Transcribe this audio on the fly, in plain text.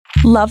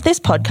Love this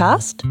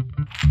podcast?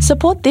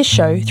 Support this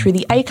show through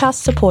the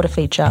Acast supporter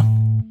feature.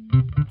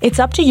 It's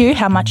up to you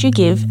how much you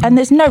give, and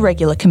there's no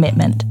regular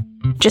commitment.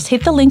 Just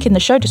hit the link in the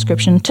show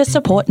description to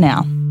support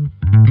now.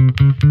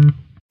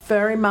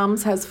 Furry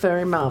Mums has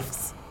furry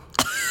muffs.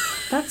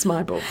 That's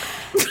my book.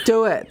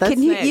 Do it. That's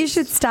You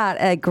should start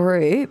a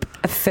group,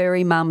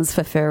 Furry Mums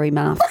for Furry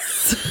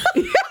Muffs.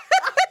 I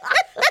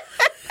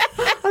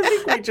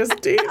think we just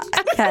did.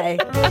 Okay.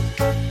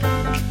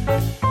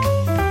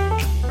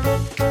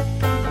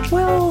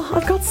 Well,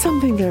 I've got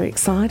something very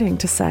exciting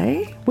to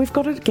say. We've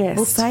got a guest.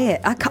 We'll say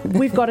it.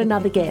 We've got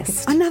another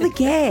guest. Another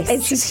guest.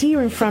 And she's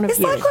here in front of It's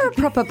you. like we're a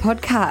proper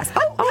podcast.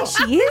 Oh, there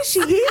she is. She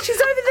is. She's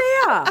over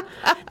there.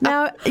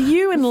 Now,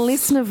 you in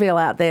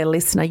Listenerville out there,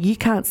 listener, you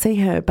can't see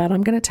her, but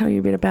I'm going to tell you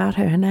a bit about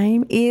her. Her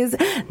name is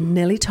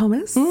Nellie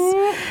Thomas.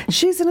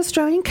 She's an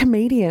Australian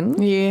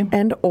comedian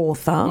and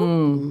author.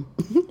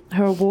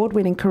 Her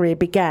award-winning career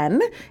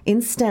began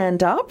in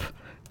stand-up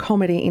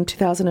comedy in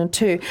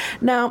 2002.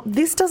 Now,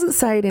 this doesn't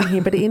say it in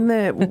here, but in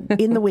the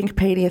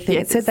Wikipedia thing,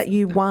 it said that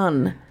you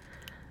won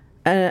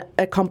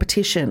a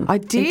competition. I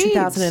did. In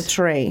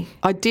 2003.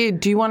 I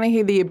did. Do you want to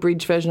hear the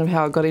abridged version of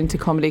how I got into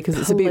comedy? Because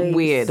it's a bit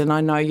weird, and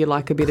I know you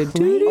like a bit of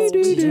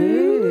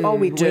do-do-do-do. Oh,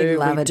 we do. We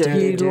love it.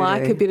 You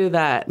like a bit of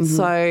that. Mm-hmm.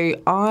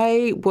 So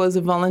I was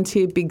a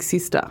volunteer Big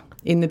Sister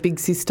in the Big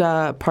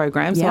Sister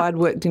program. So I'd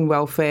worked in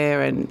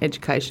welfare and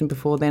education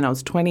before then. I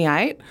was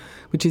 28,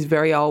 which is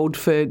very old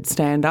for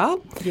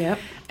stand-up. Yep.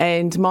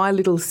 And my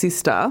little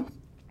sister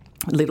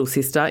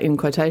in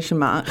quotation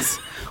marks,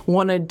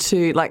 wanted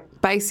to, like,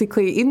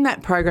 basically in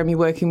that program you're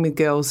working with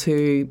girls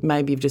who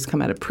maybe have just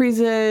come out of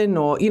prison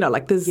or, you know,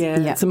 like there's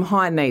some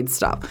high needs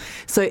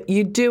stuff. So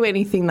you do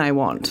anything they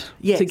want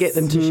to get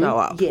them to show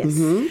up. Yes.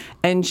 Mm-hmm.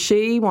 And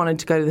she wanted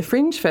to go to the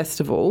Fringe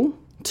Festival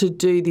to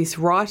do this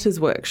writer's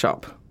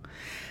workshop.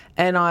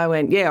 And I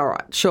went, yeah, all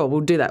right, sure,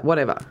 we'll do that,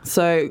 whatever.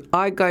 So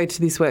I go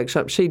to this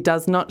workshop. She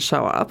does not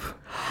show up,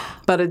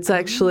 but it's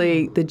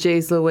actually the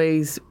Jeez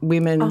Louise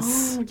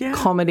Women's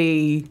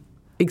Comedy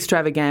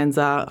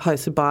Extravaganza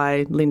hosted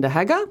by Linda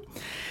Hagger.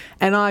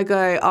 And I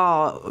go,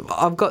 oh,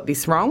 I've got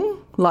this wrong.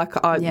 Like,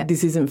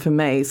 this isn't for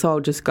me, so I'll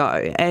just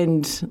go.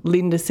 And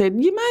Linda said,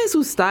 you may as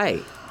well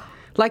stay.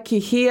 Like, you're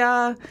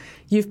here,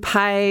 you've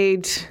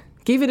paid,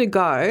 give it a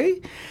go.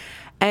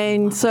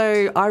 And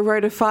so I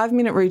wrote a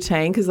 5-minute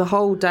routine because the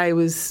whole day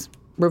was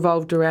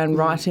revolved around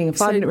writing a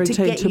 5-minute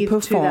routine to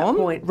perform. To that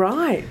point.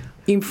 Right.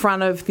 In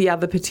front of the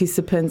other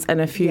participants and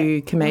a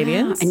few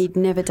comedians. Wow. And you'd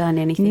never done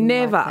anything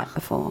like that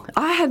before?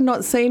 I had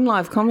not seen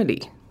live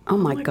comedy. Oh,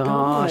 my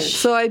gosh.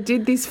 So I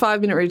did this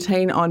 5-minute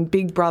routine on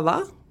Big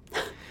Brother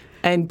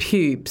and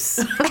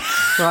pubes,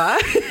 right?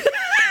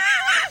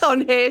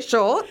 On hair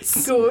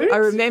shorts. Good. I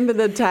remember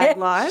the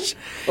tagline.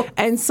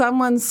 And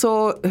someone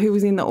who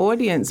was in the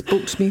audience,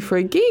 booked me for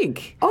a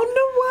gig.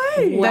 Oh,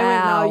 no way. They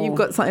went, no, you've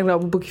got something, I'll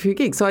book you for a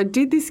gig. So I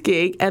did this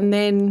gig, and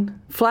then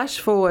flash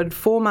forward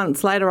 4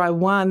 months later, I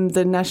won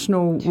the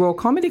National Raw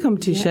Comedy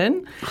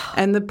Competition,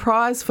 and the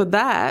prize for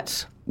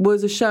that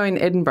was a show in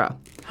Edinburgh.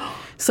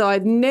 So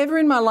I'd never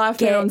in my life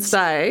been on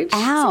stage.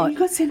 So you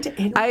got sent to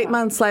Edinburgh. 8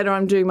 months later,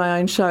 I'm doing my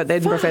own show at the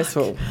Edinburgh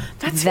Festival.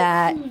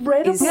 That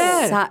incredible. is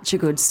such a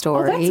good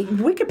story.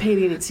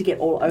 Wikipedia needs to get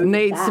all over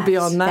Needs to be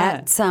on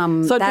that. That's, so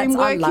I'd been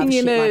I love working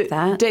in shit a like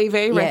that.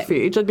 DV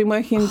refuge. I'd been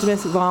working in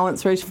domestic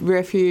violence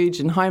refuge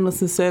and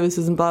homelessness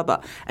services and blah,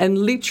 blah. And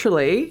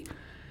literally,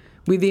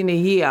 within a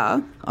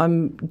year,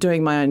 I'm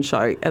doing my own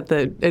show at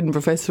the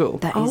Edinburgh Festival.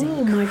 That is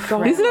my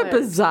God. Isn't it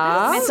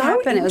bizarre? meant to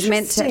happen. It was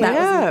meant to.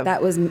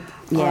 That was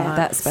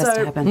that's supposed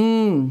to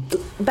happen.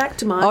 Back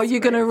to my. Oh, you're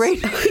going to read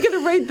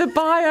the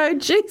bio,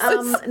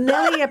 Jesus.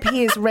 Nellie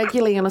appears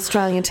regularly on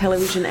Australian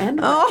television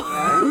and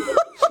radio.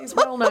 She's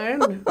well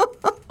known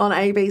on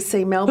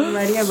ABC, Melbourne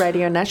Radio,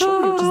 Radio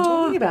National. We were just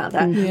talking about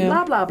that.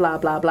 Blah, blah, blah,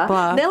 blah,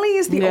 blah. Nellie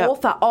is the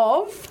author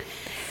of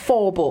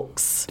 4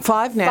 books.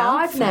 5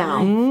 now. 5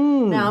 now.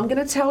 Now, I'm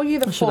going to tell you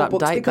the 4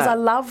 books because I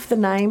love the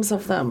names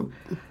of them.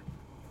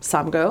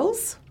 Some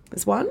Girls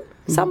is one.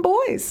 Some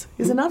Boys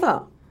is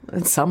another.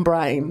 And Some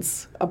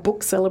Brains, a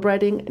book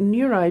celebrating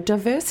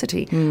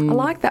neurodiversity. I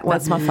like that one.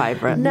 That's my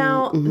favourite.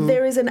 Now,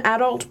 there is an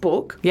adult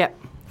book. Yep.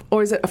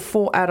 Or is it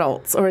for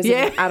adults? Or is it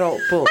an adult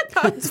book?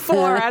 It's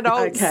for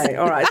adults. Okay,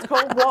 all right. It's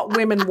called What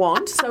Women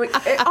Want. So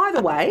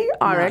either way,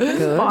 I reckon.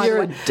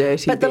 You're a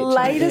dirty But the bitch,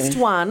 latest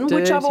one,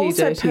 which I've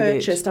also dirty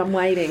purchased, I'm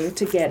waiting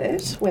to get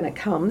it when it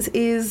comes,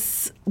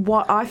 is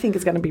what I think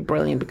is going to be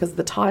brilliant because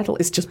the title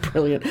is just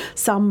brilliant.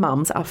 Some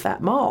Mums Are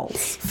Fat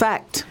Moles.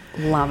 Fact.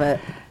 Love it.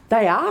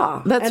 They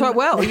are. That's right.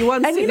 Well, you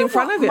want to sit in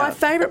front of you. My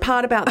favourite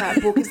part about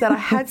that book is that I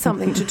had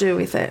something to do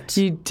with it.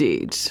 You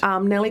did.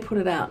 Nellie put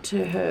it out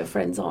to her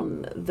friends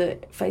on the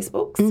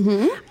Facebooks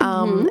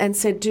and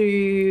said, do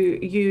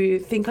you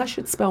think I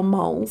should spell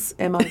moles,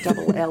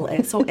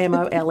 M-O-L-L-S or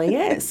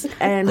M-O-L-E-S?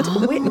 And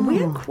we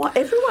had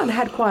everyone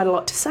had quite a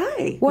lot to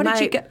say. What did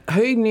you go?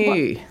 Who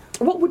knew?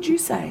 What would you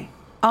say?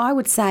 I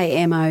would say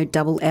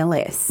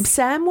M-O-L-L-S.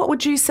 Sam, what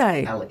would you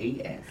say?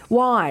 L-E-S.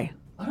 Why?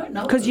 I don't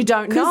know. Because you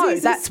don't know.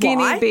 He's That's a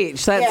skinny why.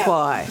 bitch. That's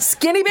why.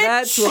 Skinny bitch.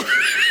 That's why.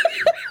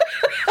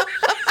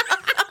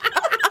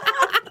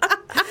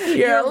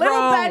 You're a little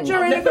wrong.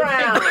 badger in the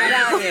ground,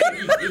 aren't you?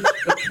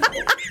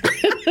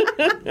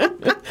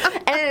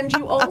 And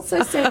you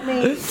also sent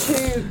me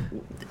two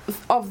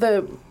of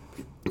the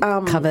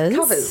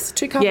Covers.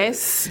 Two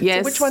covers.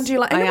 Yes. So which one do you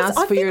like? And I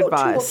asked for your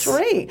advice. 2 or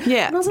 3.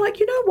 Yeah. And I was like,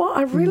 you know what?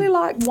 I really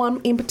like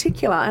one in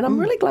particular, and I'm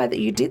really glad that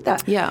you did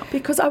that. Yeah.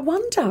 Because I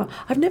wonder,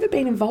 I've never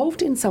been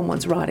involved in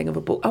someone's writing of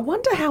a book. I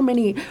wonder how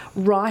many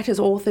writers,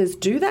 authors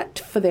do that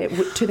to their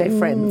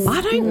friends.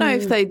 I don't know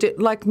if they do.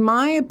 Like,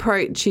 my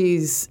approach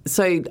is,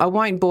 so I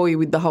won't bore you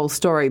with the whole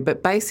story,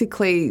 but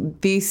basically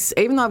this,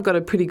 even though I've got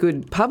a pretty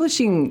good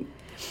publishing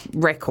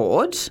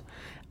record,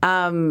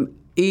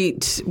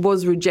 it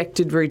was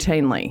rejected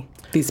routinely,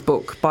 this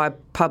book, by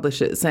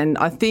publishers. And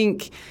I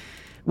think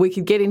we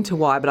could get into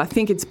why, but I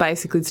think it's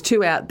basically, it's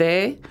too out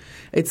there.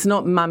 It's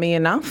not mummy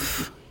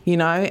enough. You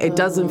know, it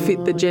doesn't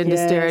fit the gender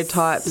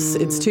stereotypes.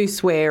 It's too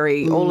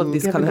sweary. All of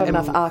this You kind haven't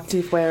of got enough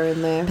activewear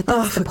in there. But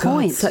that's the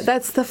point. So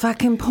that's the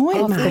fucking point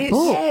of the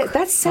book. Yeah,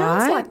 that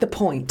sounds right? like the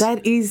point.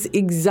 That is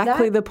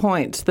exactly the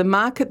point. The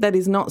market that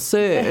is not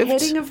served the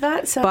heading of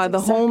that sounds by the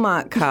exactly-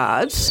 Hallmark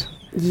card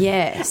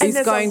Yes. And is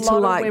there's a going to lot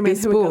of like women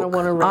this who are gonna book.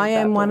 wanna read I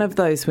am that one book. of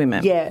those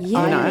women. Yeah, I am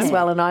Yeah. as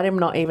well, and I am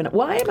not even.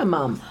 Well, I am a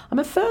mum. I'm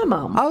a fur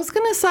mum. I was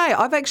going to say,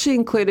 I've actually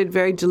included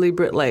very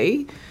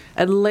deliberately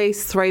at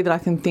least 3 that I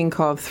can think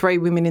of, 3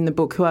 women in the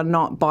book who are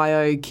not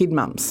bio kid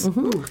mums.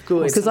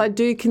 Good. Because I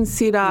do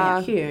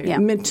consider cute. Yeah.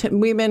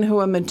 women who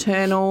are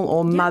maternal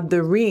or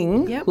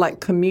mothering, Yep. like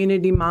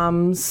community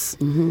mums.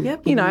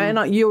 Yep. You know, and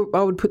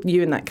I would put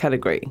you in that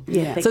category.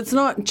 Yeah. So it's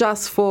not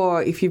just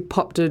for if you've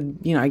popped a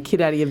kid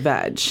out of your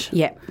vag.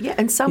 Yeah. Yeah,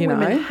 and some You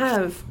women know?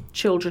 have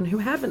children who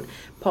haven't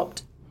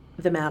popped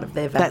them out of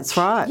their vag. That's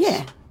right.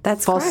 Yeah.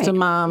 That's Foster great.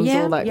 mums,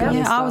 yeah, all that yeah. kind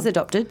of I stuff. was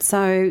adopted, so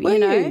Were you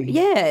know, you?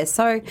 yeah.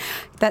 So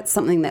that's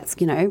something that's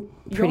pretty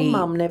Your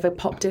mum never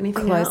popped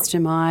anything close out. to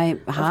my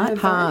heart.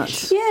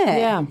 Heart. Yeah,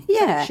 Yeah.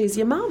 yeah. She's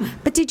your mum.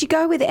 But did you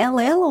go with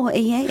LL or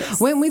EX?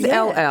 Went with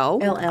Yeah. LL.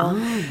 LL.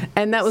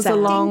 And that was a Sad.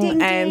 long Ding,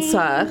 ding,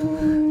 answer,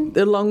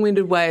 the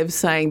long-winded way of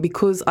saying,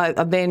 because I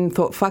then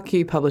thought, fuck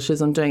you,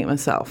 publishers, I'm doing it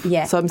myself.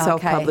 Yeah. So I'm okay,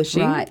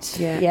 self-publishing. Right.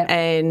 Yeah. Yeah.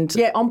 And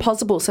Yeah, on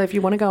Possible. So if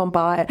you want to go and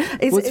buy it,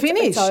 it's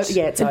finished.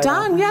 It's over.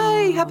 done.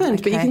 Yay,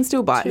 happened. But you okay. can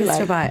still buy it. Too late.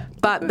 Still buy it.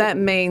 But that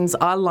means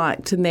I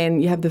like to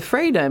then, you have the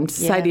freedom to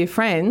say to your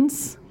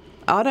friends,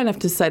 I don't have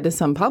to say to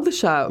some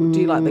publisher, do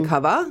you like the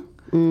cover?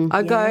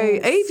 I go,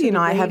 Yes, Evie and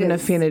I have an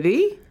readers.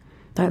 affinity.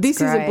 That's this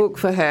is a great. book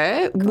for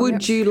her.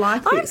 Would you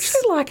like I this?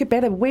 actually like it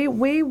better. We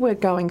were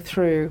going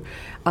through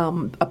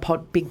a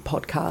big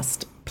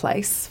podcast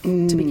place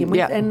to begin with,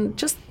 yeah. and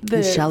just the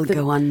We shall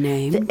go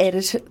unnamed. The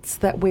edits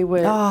that we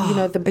were,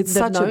 the it's the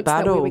such a notes that we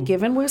battle. were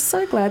given. We're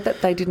so glad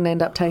that they didn't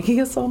end up taking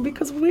us on,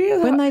 because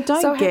we're When they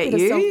don't so get happy to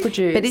you.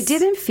 self-produce. But it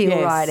didn't feel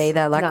Yes. right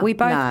either. Like No. we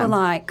both No. were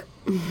like.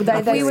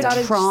 They we were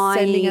started trying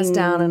sending us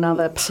down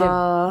another to-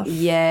 path.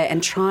 yeah,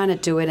 and trying to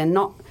do it and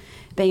not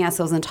being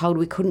ourselves and told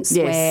we couldn't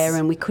swear Yes.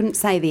 and we couldn't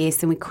say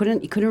this and you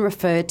couldn't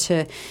refer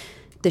to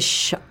the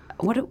show.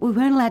 We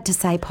weren't allowed to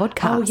say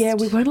podcast. Oh yeah,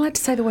 we weren't allowed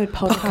to say the word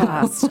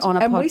podcast on a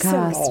and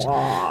podcast. we said,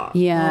 oh,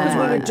 Yeah. because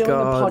we were doing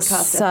God. a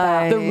podcast So-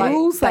 about The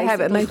rules they have,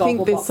 and they basically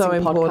think they're so goggleboxing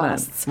important.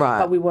 podcasts, Right.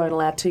 But we weren't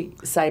allowed to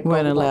say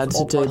Weren't gogglebox allowed to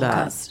or do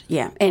that. podcast.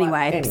 Yeah.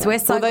 Anyway, Anyway. so we're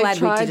so Well, they glad we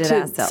tried did it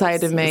to ourselves. say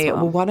to me, as well.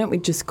 well, why don't we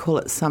just call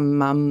it Some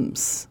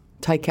Mums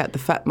Take Out the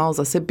Fat Moles?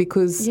 I said,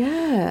 because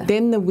Yeah.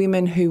 then the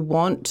women who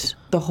want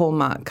the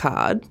Hallmark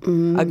card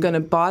are going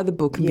to buy the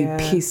book and Yeah.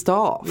 be pissed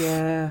off.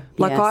 Yeah.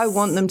 Like, I Yes.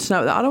 want them to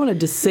know that I don't want to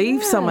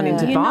deceive someone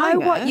into you buying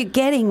know what it. you're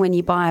getting when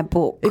you buy a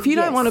book. If you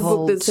don't want a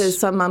book that Called- says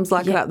Some Mums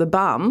Like It Up the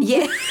Bum,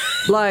 Yeah.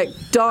 like,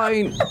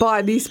 don't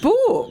buy this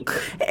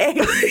book.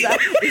 Is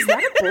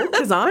that a book?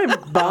 Because I'm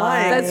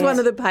buying. That's one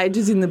of the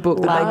pages in the book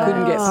that they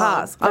couldn't get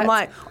past. I'm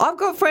like, I've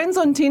got friends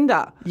on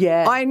Tinder.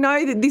 Yeah. I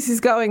know that this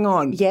is going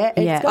on. Yeah,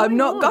 it's Yeah. going I'm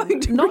not on.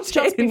 going to Not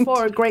just pretend.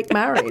 before a Greek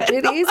marriage.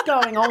 It is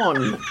going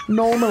on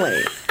normally.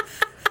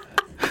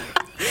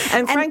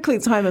 And frankly,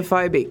 it's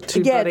homophobic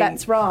to Yeah, bloody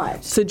that's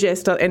right.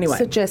 suggest anyway.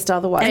 Suggest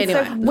otherwise.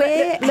 Anyway. So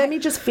Where- let me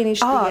just finish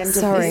the Oh, end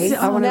sorry. of this.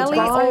 I wanted to- Nellie,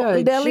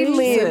 Bio, Nellie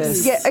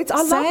lives. Jesus. Yeah,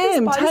 I love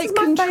Sam, this bio. take This is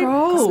my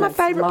control. This is my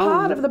favourite Long.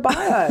 part of the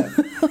bio.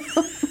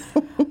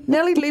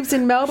 Nellie lives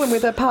in Melbourne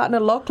with her partner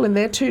Lachlan.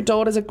 Their 2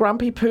 daughters, a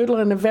grumpy poodle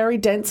and a very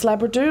dense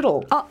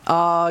Labradoodle.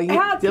 Oh, you,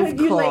 How could of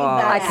you leave course.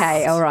 that?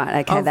 Okay, all right.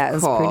 Okay, Of that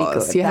was pretty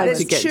course. good. You had That to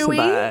was get Chewy.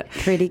 to that.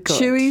 pretty good.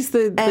 Chewy's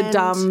the And-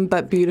 dumb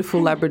but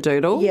beautiful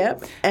Labradoodle.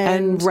 Yep.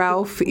 And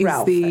Ralph is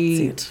Ralph,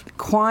 the that's it.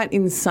 quite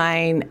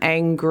insane,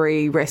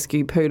 angry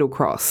rescue poodle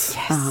cross.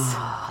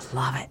 Oh,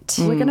 love it.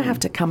 We're going to have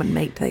to come and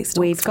meet these dogs.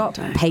 We've got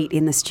someday. Pete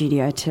in the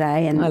studio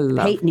today, and I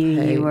love Pete knew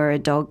Pete. you were a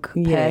dog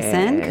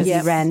person because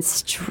Yes. he ran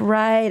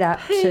straight up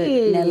to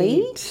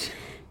Nellie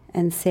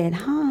and said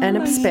hi. And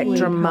a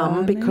spectrum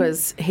mum,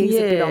 because he's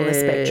a bit on the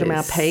spectrum, our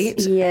Yes.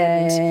 Pete.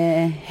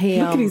 Yeah.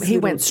 He, Look at his he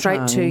little went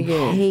straight to tongue.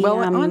 you. He, Well,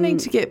 I need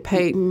to get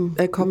Pete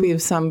a copy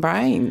of Some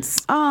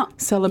Brains. Oh,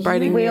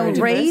 Celebrating we'll read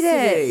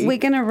neurodiversity. it. We're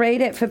going to read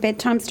it for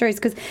bedtime stories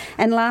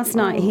and last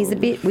night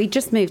we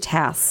just moved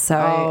house, so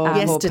Oh, poor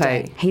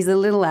yesterday. Pete. he's a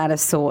little out of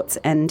sorts.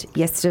 And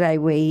yesterday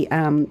we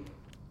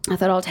I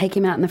thought I'll take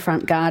him out in the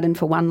front garden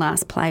for one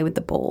last play with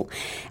the ball.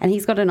 And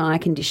he's got an eye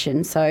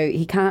condition, so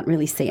he can't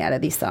really see out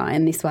of this eye,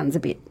 and this one's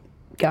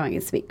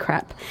it's a bit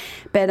crap.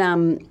 But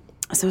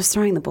so I was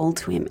throwing the ball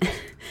to him.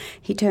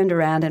 He turned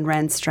around and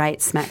ran straight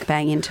smack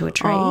bang into a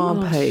tree.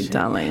 Oh, Pete,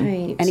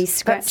 darling. And he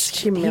scratched. That's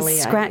humiliating. He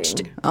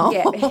scratched. Oh.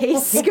 Yeah,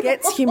 He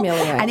gets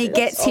humiliated. and he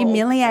gets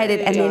humiliated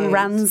and then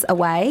runs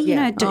away. You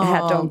know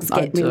how dogs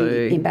I get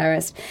really do.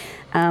 embarrassed.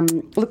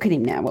 Look at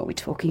him now, what we're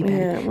talking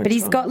about. Yeah, but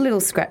he's got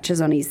little scratches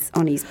on his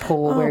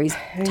paw where he's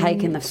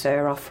taken the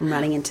fur off from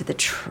running into the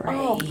tree.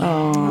 Oh,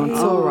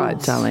 it's all right,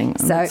 darling.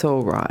 So- It's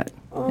all right.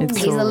 It's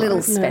He's all a little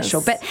right.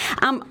 special. But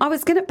I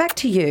was going to back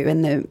to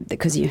you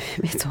because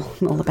it's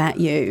all about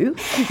you,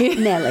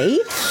 Nellie.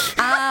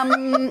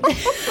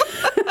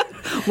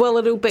 Well,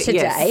 it'll be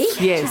Today.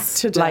 Yes,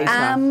 Today.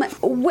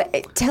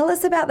 later. Tell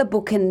us about the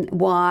book and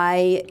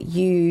why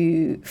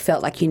you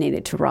felt like you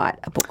needed to write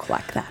a book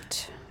like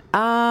that.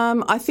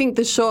 I think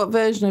the short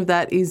version of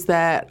that is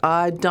that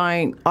I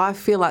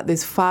feel like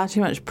there's far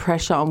too much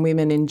pressure on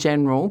women in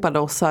general, but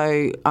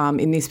also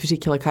in this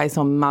particular case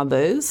on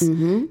mothers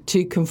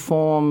to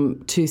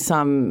conform to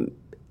some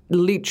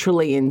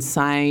literally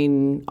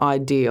insane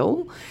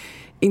ideal.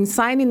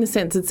 Insane in the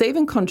sense it's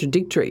even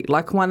contradictory.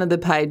 Like one of the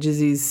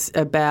pages is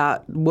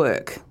about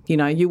work. You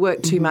know, you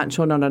work too much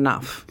or not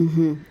enough.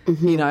 You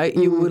know,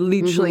 you will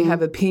literally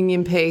have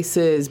opinion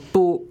pieces,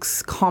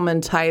 books,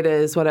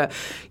 commentators, whatever.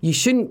 You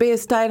shouldn't be a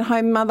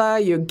stay-at-home mother.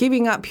 You're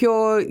giving up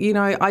your,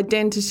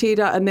 identity.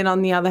 And then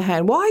on the other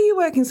hand, why are you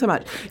working so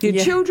much? Your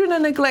children are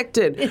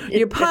neglected.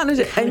 Your partners,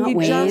 and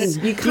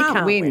you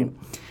can't win.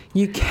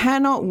 You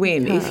cannot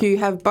win if you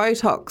have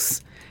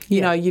Botox.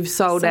 You've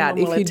sold out.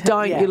 If you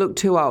don't, you look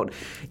too old.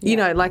 You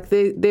know, like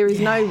there is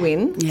no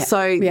win. Yeah.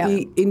 So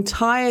the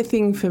entire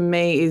thing for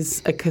me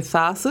is a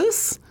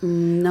catharsis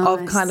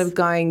of kind of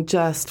going,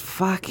 just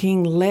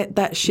fucking let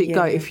that shit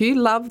go. If you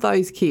love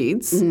those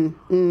kids,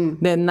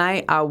 then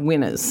they are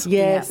winners.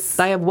 Yes.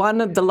 They have won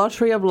the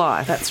lottery of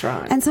life. That's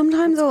right. And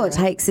sometimes all it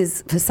takes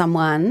is for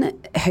someone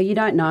who you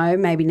don't know,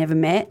 maybe never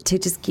met, to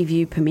just give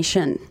you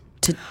permission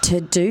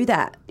to do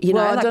that. You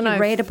Well, I know, like don't you know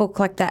read a book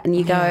like that and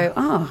you go,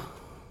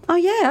 oh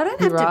yeah, I don't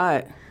have You're to.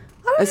 right.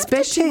 I don't have to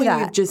Especially do when that.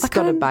 you've just Like,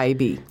 got I a don't-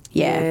 baby.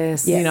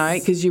 Yes. You know,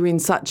 because you're in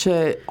such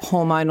a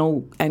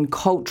hormonal and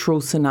cultural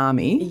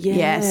tsunami.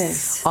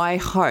 Yes. I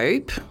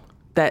hope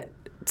that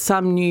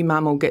some new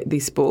mum will get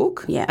this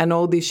book and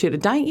all this shit.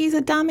 Don't use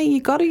a dummy.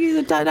 You got to use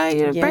a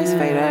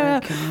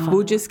breastfeeder.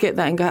 We'll just get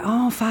that and go,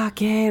 oh,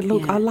 fuck, yeah,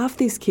 look, I love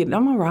this kid.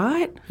 I'm all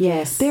right.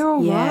 Yes. They're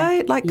all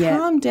right. Like, Yeah.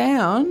 calm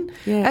down.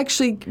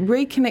 Actually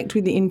reconnect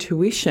with the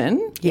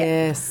intuition.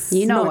 Yes.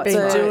 You know Not what's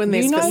been right. doing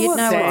this You know for what's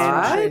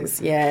centuries.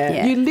 right.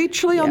 Yeah. You're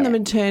literally on the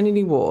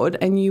maternity ward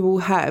and you will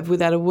have,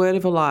 without a word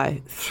of a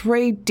lie,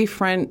 3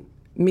 different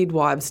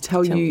midwives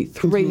tell you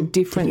 3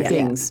 different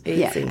things.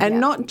 Easy. And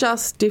not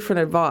just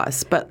different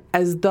advice, but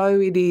as though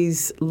it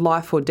is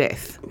life or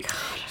death.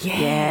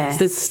 Yes.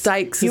 The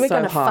stakes You are are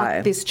going so to high.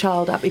 fuck this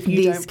child up if you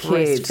This don't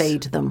kid.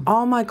 breastfeed them.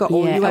 Oh my God.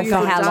 Or Yeah. you And for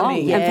have how a long?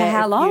 dummy. And for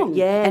how long?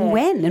 And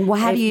when? And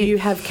how if do you? you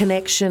have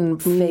connection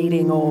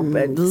feeding or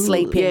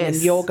sleeping and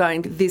Yes. you're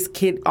going, this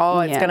kid, it's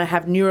Yeah. going to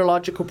have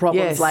neurological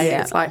problems Yes. later.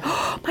 Yeah. It's like,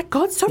 oh my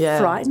God, so Yeah.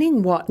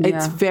 frightening what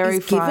It's very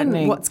is given,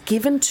 frightening. what's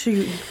given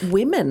to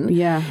women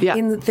Yeah. Yeah.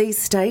 in these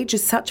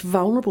stages, such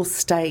vulnerable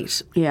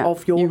state Yeah.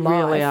 of your You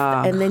life. really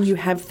are. And then you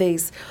have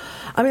these,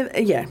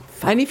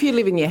 And if you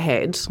live in your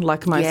head,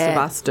 like most of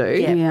Yeah. us do,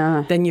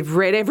 Yeah. then you've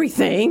read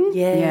everything.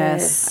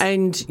 Yes.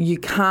 And you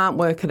can't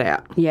work it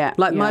out. Yeah,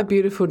 Like my yeah.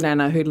 beautiful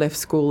Nana who left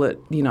school at,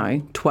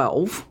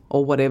 12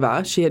 or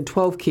whatever, she had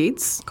 12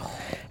 kids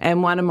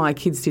and one of my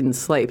kids didn't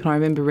sleep. And I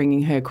remember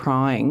ringing her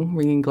crying,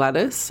 ringing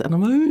Gladys. And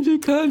I'm like, oh, she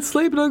can't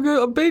sleep. And I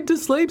go, I've been to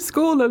sleep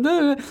school.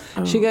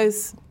 She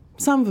goes,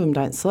 some of them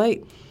don't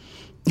sleep.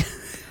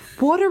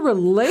 What a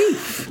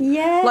relief.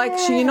 Yeah. Like,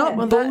 you're not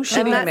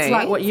bullshitting and that's me.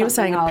 like what you were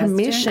saying, Something I was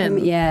doing.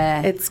 permission.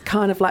 Yeah. It's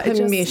kind of like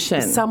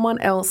Permission. just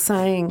someone else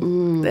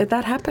saying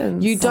that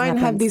happens. You don't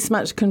have this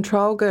much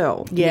control,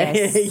 girl.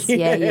 Yes.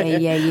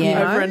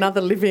 Yeah. Over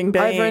another living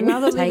being. Over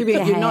another Take living,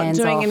 your you're not hands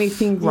doing off.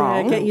 anything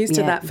wrong. Get used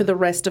to Yeah. that for the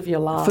rest of your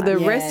life. for the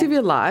rest of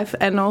your life,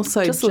 and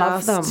also Just just,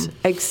 love them.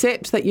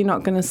 accept that you're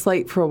not going to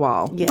sleep for a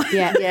while. Yeah.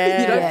 Yeah.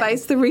 Yeah. You don't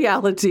face the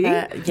reality.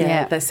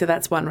 Yeah. So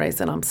that's one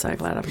reason I'm so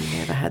glad I've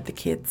never had the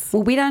kids.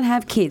 Well, we don't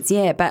have kids,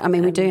 but I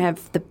mean, we do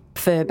have the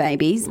fur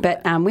babies,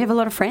 but we have a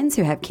lot of friends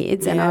who have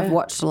kids, and I've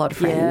watched a lot of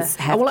friends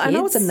have well, kids. and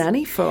I was a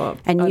nanny for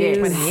and over you,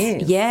 20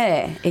 years.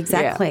 Yeah,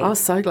 exactly. I was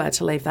so glad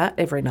to leave that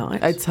every night.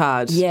 It's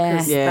hard. Yeah.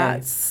 'Cause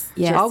That's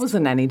Yes. I was a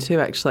nanny too,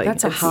 actually.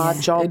 that's a It's-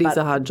 hard job. It is but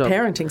a hard job.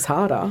 Parenting's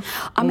harder.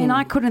 I mean,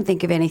 I couldn't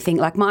think of anything.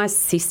 Like my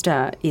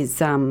sister is,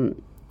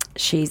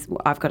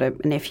 I've got a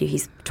nephew,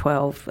 he's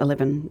 12,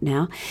 11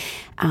 now,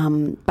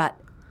 and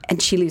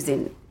she lives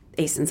in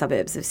eastern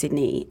suburbs of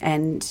Sydney,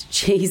 and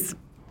she's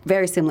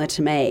very similar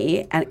to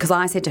me. And because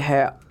I said to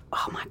her,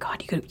 oh my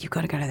God, you've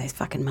got to go to those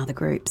fucking mother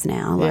groups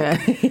now.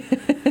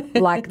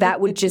 Like that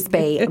would just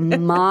be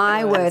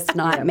my worst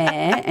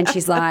nightmare. And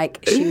she's like,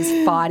 she was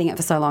fighting it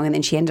for so long, and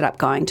then she ended up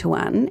going to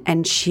one,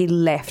 and she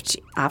left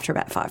after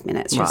about 5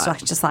 minutes. She was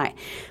just like,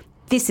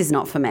 this is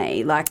not for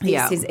me. Like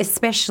this is,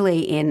 especially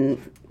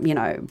in,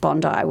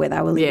 Bondi where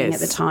they were living at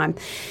the time.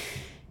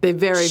 They're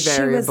very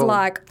variable. She was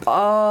like,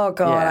 oh,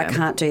 God, I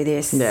can't do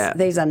this. Yeah.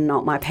 These are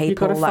not my people. You've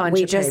got to find we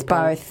your just people.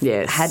 both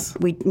had,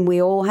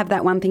 we all have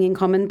that one thing in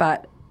common,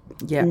 but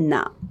I don't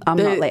want to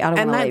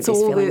leave this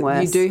feeling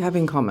worse. You do have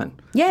in common.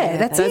 Yeah,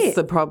 that's it. That's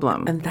the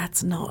problem. And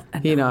that's not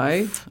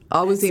enough.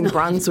 I was in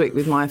Brunswick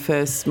with my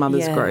first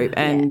mothers group,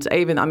 and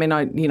even,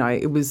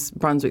 it was,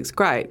 Brunswick's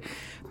great,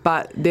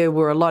 but there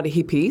were a lot of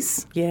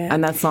hippies,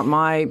 and that's not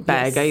my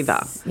bag either.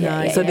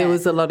 So there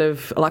was a lot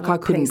of, I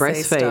couldn't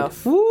breastfeed.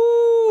 Stuff. Woo!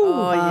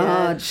 Oh,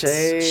 yeah,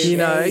 jeez. You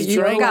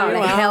You're going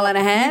to hell in a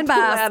handbasket.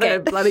 Out a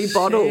bloody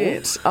bottle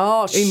in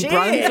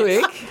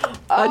Brunswick.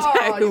 I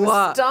tell you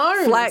what,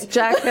 flak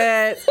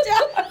jacket.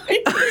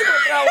 People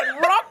throwing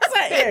rocks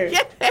at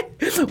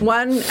you.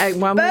 One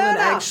woman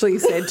actually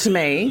said to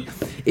me,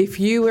 if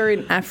you were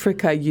in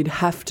Africa, you'd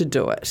have to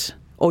do it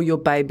or your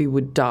baby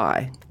would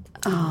die.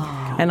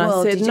 Oh, and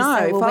I said, no,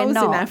 say, if I was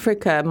in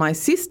Africa, my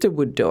sister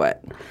would do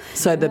it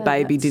so the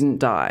baby didn't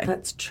die.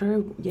 That's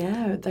true.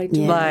 Yeah, they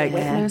do wet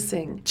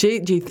nursing. Do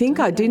you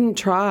think I didn't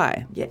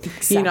try? Yeah,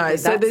 exactly.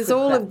 So there's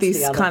all of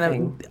this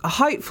kind of,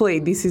 hopefully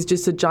this is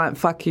just a giant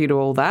fuck you to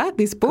all that,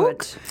 this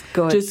book.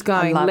 Good. Just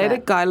going, let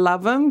it go,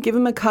 love them, give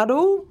them a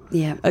cuddle.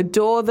 Yeah.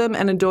 Adore them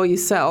and adore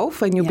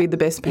yourself, and you'll be the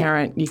best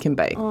parent you can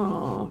be.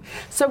 Oh.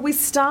 So we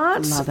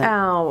start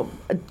our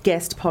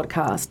guest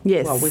podcast.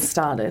 Yes. Well, we've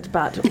started,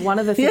 but one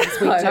of the things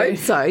we do. I hope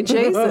so.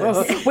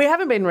 Jesus. We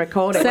haven't been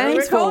recording.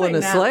 Sam's fallen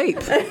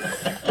asleep.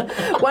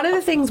 One of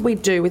the things we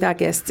do with our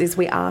guests is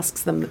we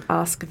ask them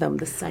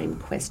the same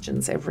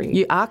questions every.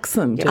 You ask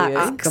them, do you?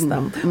 Ask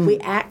them. We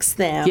ask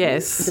them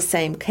the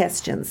same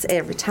questions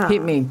every time.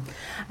 Hit me.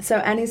 So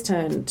Annie's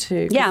turn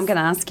to. Yeah, I'm going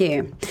to ask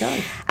you. Go.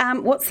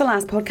 What's the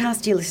last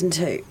podcast you listened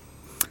to?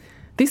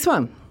 This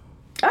one.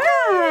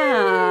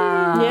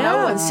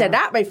 No one said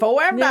that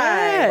before, have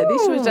Yeah,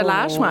 this was the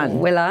last one.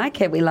 We like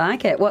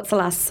it. What's the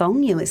last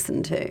song you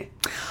listened to?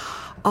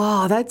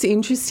 Oh, that's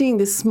interesting.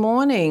 This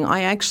morning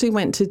I actually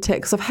went to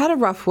text. I've had a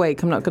rough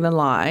week, I'm not going to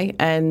lie,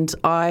 and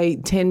I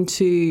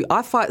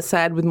fight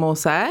sad with more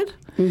sad.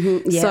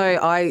 Mm-hmm, yeah. So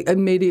I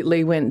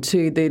immediately went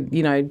to the,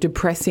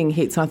 depressing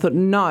hits, and I thought,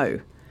 no.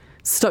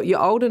 Stop,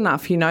 you're old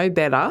enough, you know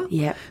better.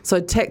 Yep. So I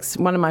text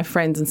one of my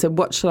friends and said,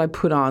 what should I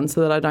put on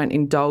so that I don't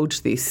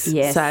indulge this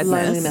sadness?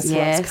 Loneliness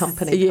loves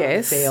company.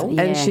 Yes. Feel.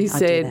 And she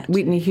said,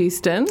 Whitney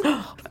Houston.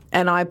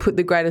 And I put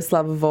The Greatest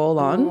Love of All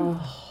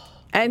on.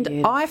 And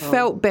beautiful. I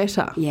felt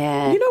better.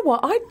 Yeah. You know what?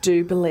 I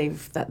do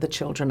believe that the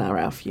children are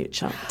our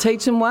future.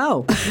 Teach them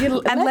well.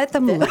 And let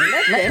them lead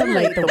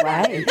the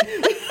way.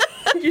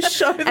 You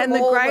show them and the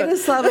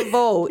greatest love of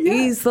all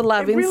is the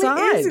love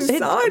inside. Is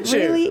inside it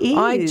really is.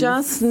 I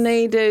just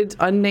needed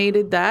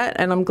that,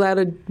 and I'm glad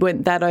I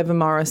went that over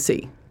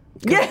Morrissey.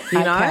 Yeah, you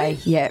know, okay.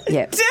 Yeah,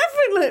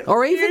 definitely.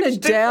 Or even huge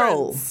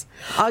Adele.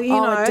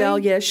 Adele,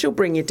 yeah, she'll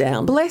bring you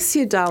down. Bless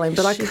you, darling,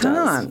 but I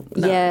can't.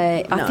 No,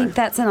 yeah, no. I think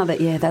that's another.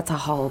 Yeah, that's a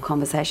whole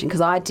conversation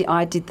because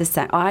I did the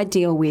same. I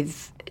deal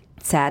with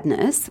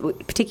sadness,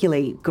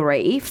 particularly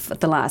grief,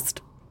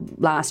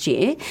 last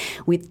year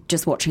with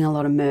just watching a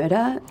lot of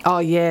murder. Oh,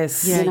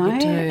 yes. You know? You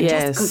do.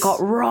 Yes. Just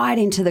got right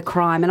into the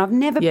crime. And I've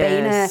never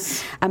been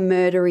a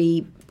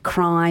murdery,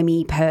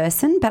 crimey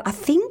person, but I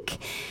think,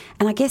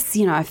 and I guess,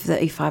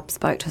 if I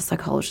spoke to a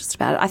psychologist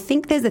about it, I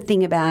think there's a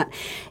thing about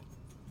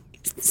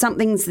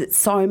something's that's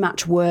so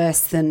much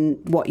worse than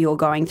what you're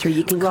going through.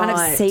 You can kind of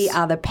see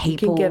other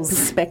people's get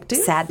perspective.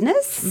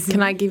 Sadness. Mm-hmm.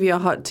 Can I give you a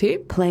hot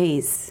tip?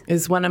 Please.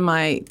 Is one of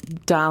my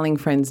darling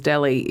friends,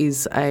 Deli,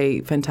 is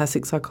a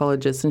fantastic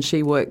psychologist, and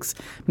she works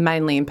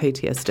mainly in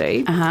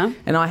PTSD. Uh-huh.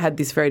 And I had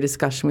this very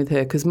discussion with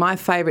her because my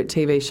favourite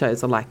TV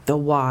shows are like The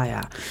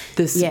Wire,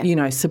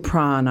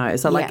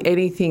 Sopranos. I like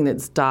anything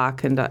that's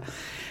dark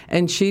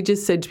and she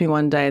just said to me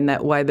one day in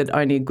that way that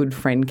only a good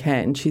friend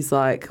can. She's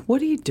like,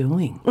 "What are you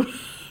doing?"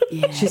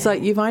 Yeah. She's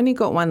like, "You've only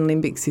got one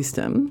limbic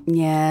system.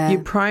 Yeah.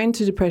 You're prone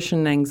to depression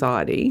and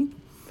anxiety.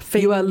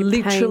 You are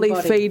literally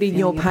feeding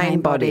your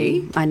pain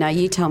body. I know,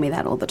 you tell me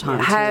that all the time.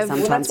 Have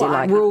sometimes you're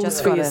like, rules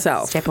just for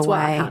yourself. Step That's away.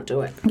 why I can't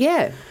do it.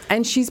 Yeah,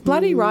 and she's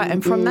bloody right.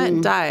 And from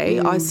that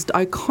day,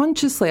 I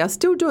consciously, I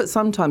still do it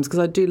sometimes because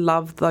I do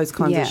love those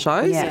kinds of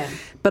shows. Yeah.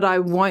 But I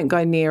won't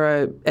go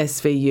near a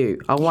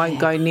SVU. I won't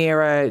go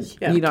near a,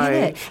 Get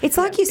it. It's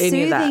like you're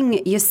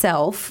soothing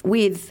yourself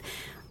with,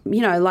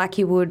 like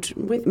you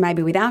would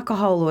maybe with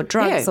alcohol or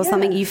drugs or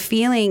something. You're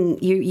feeling,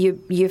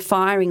 you're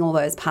firing all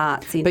those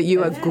parts in. But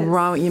you are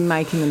growing, you're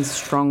making them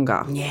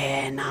stronger.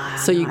 Yeah, no.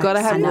 So you've got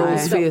to have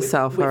rules for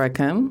yourself, I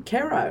reckon.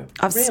 Caro,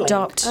 I've really,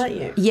 stopped. Aren't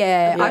you?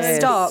 Yeah, I've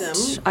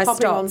stopped.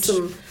 Popping on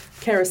some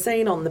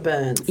kerosene on the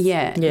burns.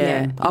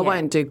 Yeah. I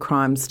won't do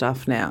crime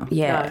stuff now.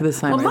 Yeah. For the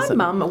same Well, reason.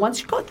 my mum, once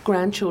she got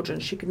grandchildren,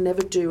 she could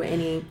never do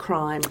any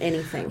crime,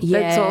 anything. That's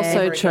Yeah. also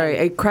Ever true.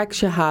 again. It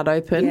cracks your heart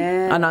open.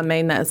 Yeah. And I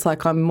mean that it's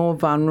like I'm more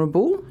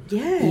vulnerable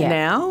Yeah.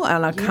 now,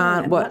 and I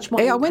can't much watch.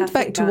 more I went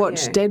back empathic to about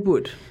watch you.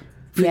 Deadwood,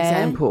 for Yeah.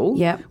 example,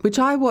 Yep. which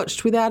I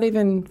watched without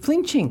even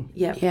flinching.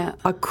 Yep. Yeah.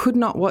 I could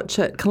not watch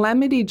it.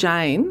 Calamity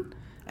Jane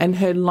and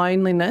her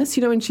loneliness.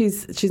 You know, when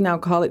she's an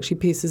alcoholic, she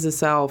pisses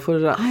herself.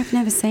 I've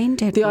never seen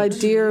Deadwood. The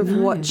idea of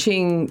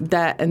watching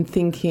that and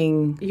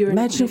thinking, You're-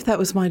 imagine if that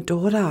was my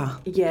daughter.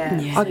 Yeah.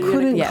 Yeah. I So you're in a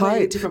couldn't completely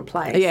cope. different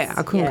place. Yeah,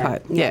 I couldn't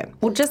cope. Yeah.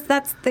 Well, just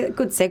that's the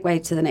good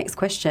segue to the next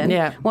question.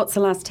 Yeah. What's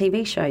the last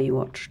TV show you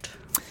watched?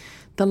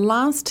 The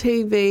last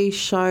TV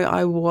show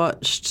I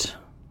watched,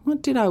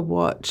 what did I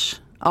watch?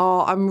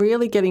 Oh, I'm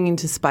really getting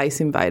into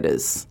Space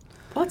Invaders.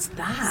 What's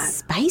that?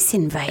 Space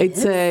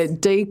Invaders. It's a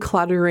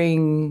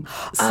decluttering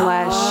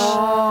slash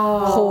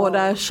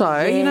hoarder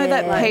show. You know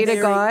that Yes.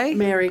 Peter guy?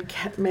 Mary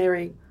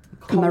Marie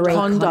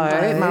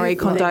Marie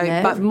Kondo,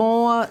 Yeah. but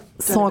more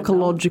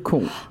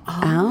psychological.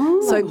 Oh.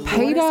 So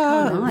Peter,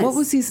 nice. what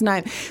was his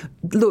name?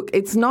 Look,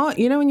 it's not,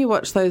 you know when you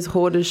watch those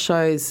hoarders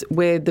shows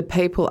where the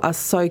people are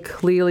so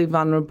clearly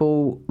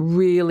vulnerable,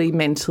 really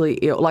mentally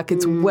ill, like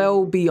it's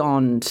well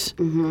beyond,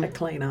 A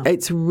cleaner.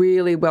 it's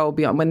really well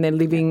beyond when they're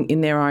living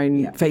in their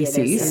own feces.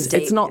 some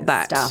It's deep not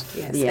that. stuff.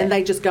 Yes. Yeah. And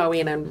they just go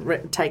in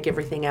and take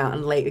everything out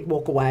and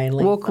walk away and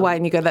leave. Walk them. away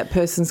and you go, that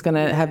person's going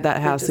to have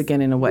that house Just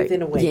again in a week.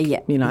 Within a week. Yeah, yeah.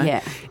 You know,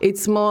 Yeah.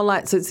 it's more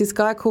like, so it's this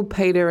guy called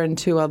Peter and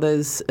two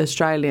others,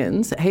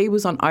 Australians. He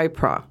was on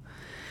Oprah.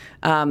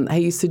 He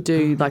used to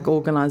do like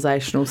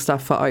organisational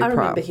stuff for Oprah. I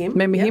remember him.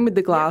 Remember Yep. him with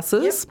the Yep.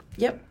 glasses?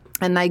 Yep.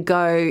 And they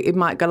go, it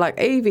might go like,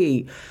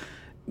 Evie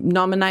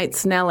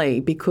nominates Nellie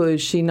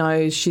because she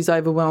knows she's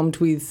overwhelmed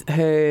with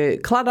her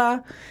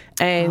clutter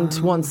and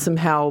wants some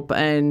help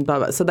and blah,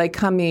 blah. So they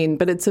come in,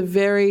 but it's a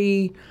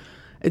very...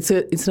 It's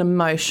an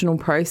emotional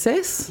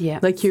process. Yeah.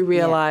 Like you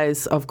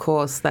realise, of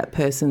course, that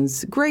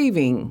person's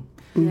grieving.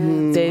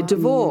 Their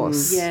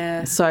divorce.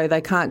 Yeah. So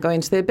they can't go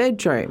into their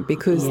bedroom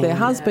because their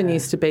husband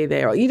used to be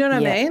there. You know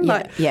what Yeah, I mean?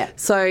 yeah, yeah.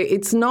 So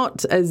it's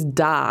not as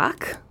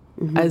dark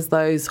as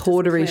those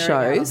hoardery clearing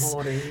out shows.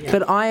 hoarding, yeah.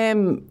 But I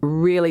am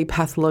really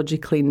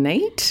pathologically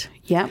neat.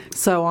 Yep.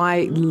 So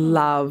I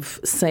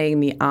love seeing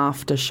the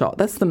after shot.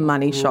 That's the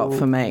money shot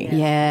for me.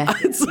 Yeah.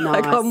 It's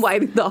like Nice. I'm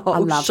waiting the whole I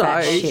love show.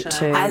 that shit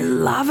too. I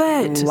love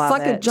it. It's Love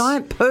like a it.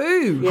 giant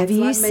poo. Yeah, Have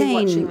it's you like me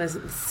watching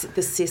seen-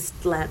 the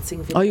cyst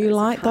lancing videos. Oh, you I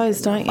like can't those,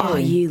 get don't enough. you? Oh,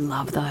 you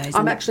love those.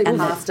 I'm actually and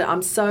past it.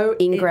 I'm so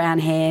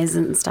in-ground hairs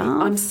and stuff.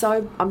 I'm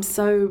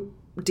so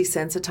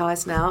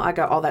desensitized now. I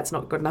go, oh, that's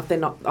not good enough. They're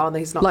not. Oh,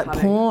 he's not Like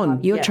cutting. porn.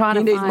 You're Yeah. trying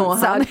You to need find more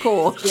some-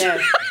 hardcore. Yeah,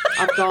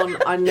 I've gone.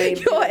 I need.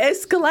 You're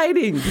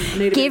escalating.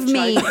 need a Give bit of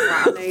me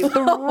choking.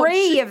 I need-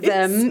 3 of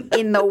them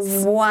in the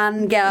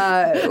one go.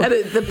 And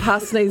the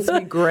pus needs to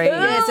be green.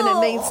 Yes, and it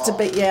needs to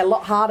be a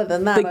lot harder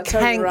than that. The I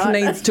tell you, cank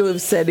right? needs to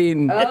have set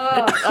in.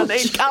 I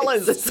need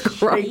colours.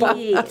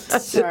 Shit.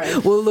 Sorry.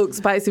 Well, look,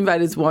 Space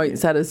Invaders won't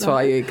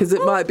satisfy you because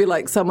it might be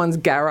like someone's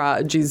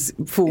garage is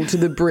full to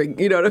the brink.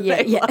 You know what I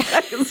mean? Yeah.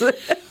 Like,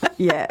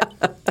 Yeah.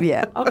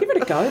 Yeah. I'll give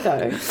it a go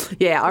though.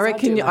 yeah, I I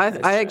reckon. do like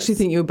those I actually shows.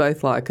 think you'll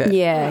both like it.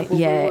 Yeah. we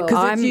Yeah. will.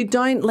 Because if you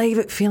don't leave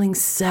it feeling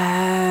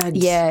sad.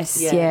 Yes.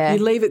 Yeah. Yeah.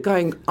 You leave it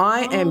going,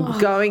 I am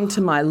going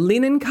to my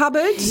linen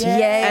cupboard and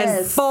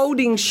Yes.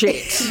 folding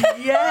shit.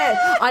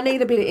 Yeah, I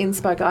need a bit of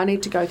inspo. I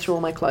need to go through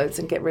all my clothes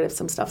and get rid of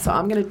some stuff. So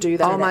I'm going to do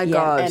that. Oh, my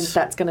God. And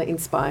that's going to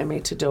inspire me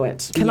to do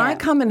it. Can I Yeah.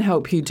 come and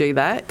help you do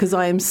that? Because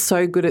I am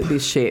so good at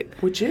this shit.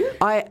 Would you?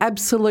 I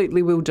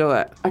absolutely will do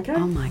it. Okay.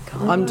 Oh my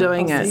God. I'm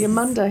doing I'll it. see you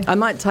Monday. I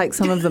might take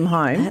some of them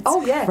home.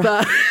 Oh yeah.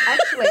 But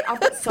Actually, I've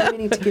got so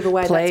many to give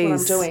away. Please.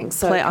 That's what I'm doing.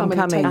 So Please, come I'm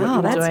and take coming. what Oh, you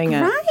I'm want. that's doing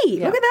it.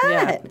 great. Look at that.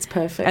 Yeah. It's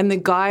perfect. And the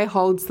guy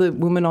holds the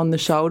woman on the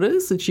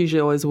shoulders, it's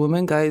usually always a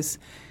woman, goes,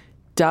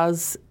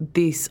 does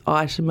this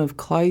item of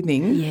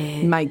clothing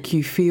Yeah. make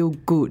you feel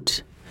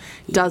good?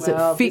 Does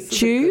Well, it this fit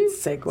is a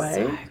you good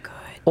segue.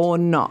 or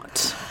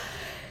not?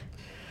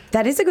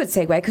 That is a good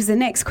segue because the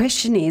next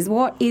question is,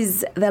 what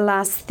is the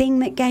last thing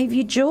that gave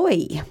you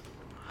joy?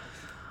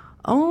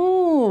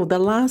 Oh, the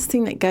last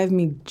thing that gave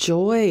me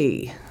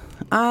joy.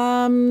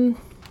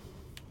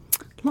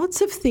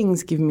 Lots of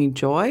things give me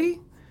joy.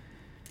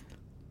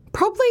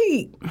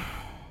 Probably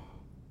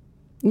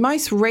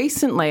most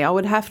recently, I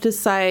would have to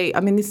say,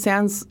 I mean, this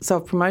sounds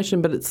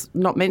self-promotion, but it's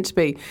not meant to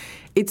be.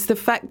 It's the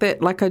fact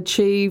that, like, I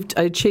achieved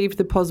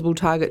the possible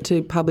target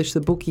to publish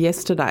the book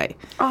yesterday.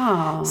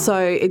 Oh, So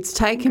it's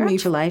taken me,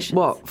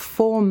 Congratulations.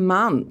 4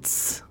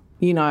 months,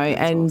 you know,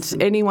 and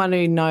anyone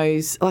who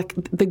knows, like,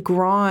 the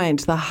grind,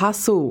 the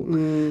hustle,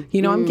 you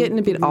know, I'm getting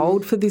a bit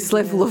old for this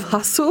level of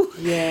hustle.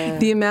 Yeah.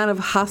 The amount of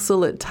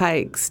hustle it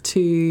takes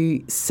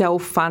to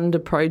self-fund a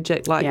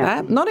project like Yeah.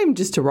 that, not even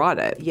just to write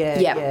it. Yeah.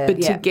 Yeah. Yeah. But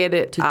Yeah. to get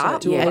it To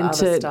up do all the and other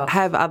to stuff.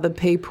 have other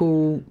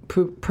people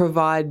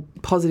provide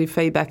positive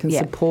feedback and Yeah.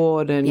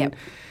 support and Yep.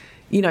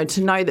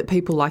 to know that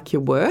people like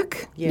your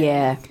work.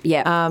 Yeah.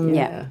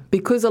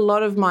 Because a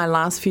lot of my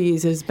last few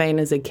years has been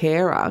as a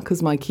carer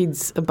because my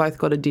kids have both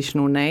got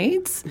additional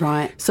needs.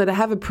 Right. So to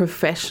have a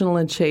professional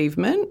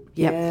achievement,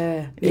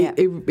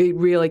 it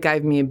really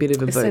gave me a bit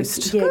of a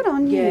boost. Good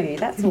on you.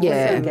 That's awesome.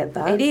 Yeah. I get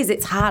that. It is.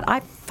 It's hard. I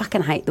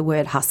fucking hate the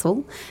word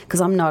hustle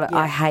because I'm not.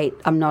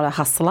 I'm not a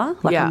hustler.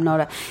 Like Yeah. I'm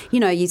not a.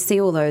 You see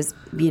all those.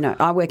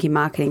 I work in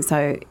marketing,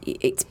 so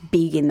it's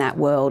big in that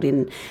world.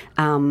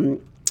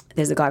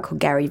 There's a guy called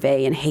Gary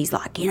Vee, and he's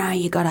like,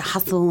 you got to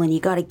hustle and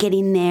you got to get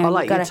in there. I and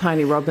like you your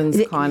Tony Robbins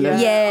kind of.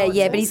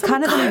 Yeah, but he's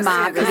kind of the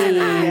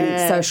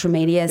marketing, social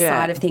media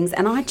side of things,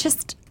 and I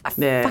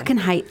fucking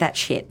hate that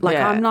shit. Like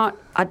Yeah.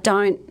 I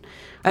don't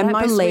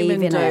most believe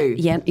women in it.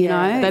 do.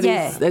 Yeah,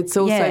 It's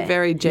also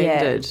very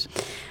gendered.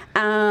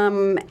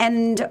 Yeah.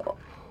 And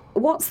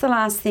what's the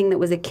last thing that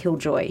was a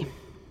killjoy?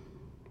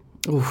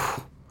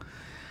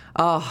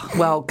 Oh,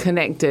 well,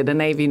 connected,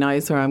 and Evie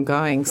knows where I'm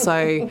going.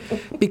 So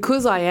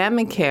because I am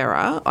a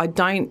carer, I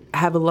don't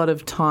have a lot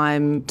of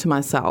time to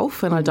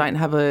myself and I don't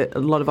have a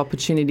lot of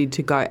opportunity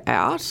to go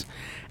out.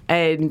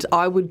 And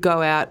I would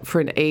go out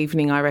for an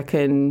evening, I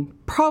reckon,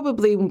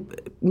 probably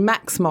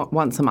max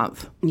once a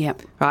month.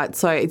 Yep. Right?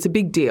 So it's a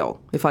big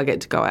deal if I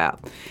get to go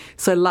out.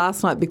 So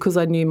last night, because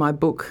I knew my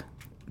book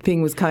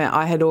thing was coming out,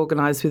 I had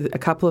organised with a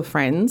couple of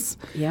friends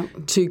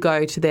to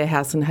go to their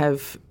house and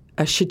have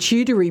a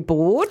charcuterie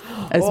board,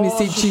 as Miss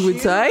Itchy would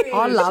say.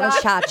 I love a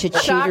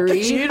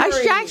charcuterie. A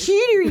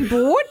charcuterie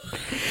board.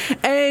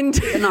 And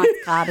A nice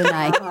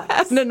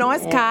Chardonnay. and a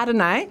nice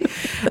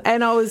Chardonnay.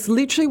 And I was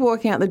literally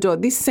walking out the door.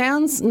 This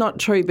sounds not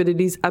true, but it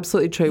is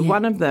absolutely true. Yeah.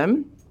 One of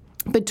them,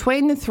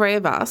 between the three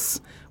of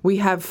us, we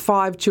have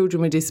 5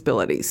 children with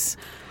disabilities.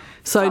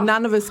 So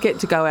none of us get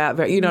to go out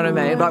very, you know what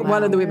I mean? Like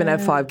one of the women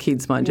have 5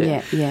 kids, mind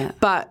you. Yeah.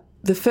 But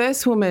the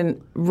first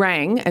woman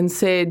rang and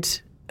said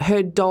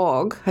her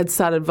dog had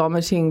started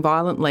vomiting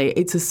violently.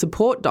 It's a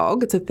support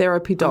dog. It's a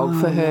therapy dog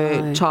for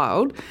her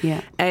child.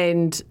 Yeah.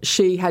 And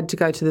she had to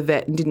go to the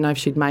vet and didn't know if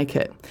she'd make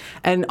it.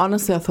 And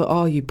honestly, I thought,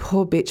 oh, you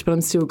poor bitch, but I'm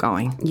still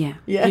going. Yeah.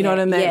 You know what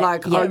I mean? Yeah,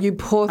 Like, yeah. oh, you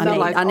poor thing.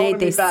 I need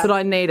this. But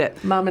I need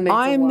it. Mama needs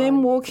I a am then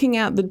wine. walking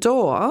out the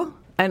door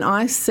and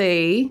I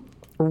see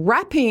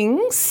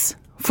wrappings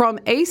from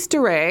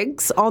Easter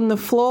eggs on the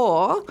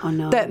floor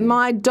no. that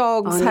my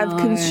dogs have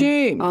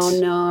consumed. Oh,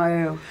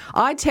 no.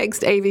 I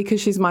text Evie because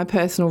she's my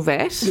personal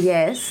vet.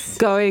 Yes.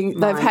 Going,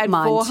 they've had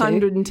mine too.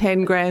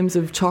 410 grams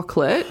of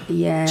chocolate.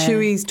 Yeah.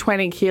 Chewy's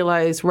 20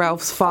 kilos,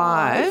 Ralph's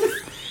 5.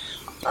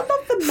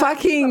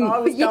 Fucking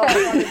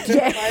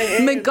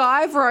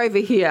MacGyver over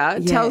here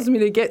tells me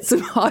to get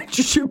some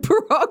hydrogen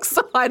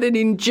peroxide and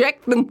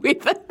inject them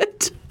with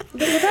it.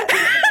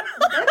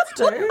 Let's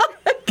do.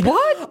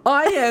 What?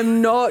 I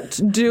am not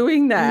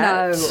doing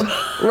that.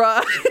 No.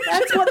 Right.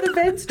 That's what the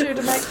vets do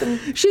to make them.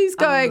 She's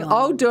going,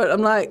 I'll do it.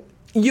 I'm like,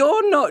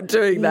 you're not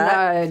doing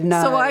that.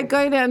 No. So I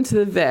go down to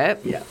the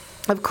vet. Yeah.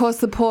 Of course,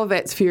 the poor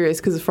vet's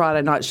furious because it's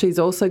Friday night. She's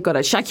also got a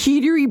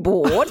charcuterie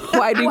board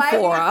waiting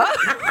for her.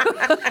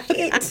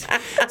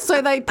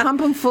 So they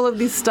pump them full of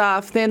this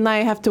stuff. Then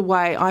they have to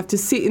wait. I have to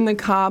sit in the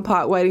car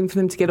park waiting for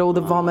them to get all the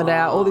vomit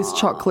out. All this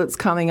chocolate's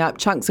coming up.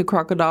 Chunks of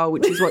crocodile,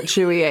 which is what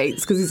Chewy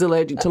eats because he's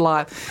allergic to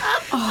life.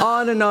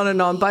 On and on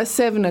and on. By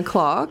 7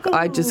 o'clock,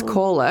 I just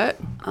call it.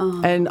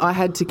 And I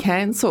had to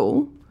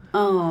cancel.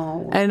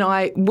 Oh. And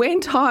I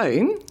went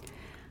home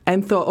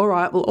and thought, all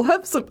right, well, I'll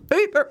have some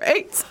Uber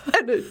Eats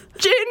and a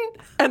gin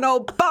and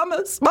I'll bum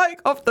a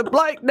smoke off the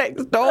bloke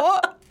next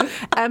door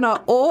and I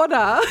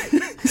order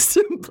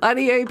some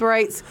bloody Uber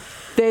Eats.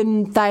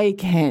 Then they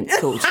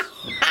cancelled.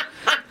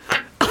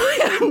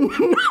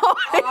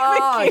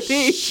 Oh,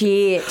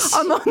 shit.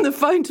 I'm on the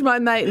phone to my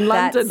mate in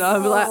London.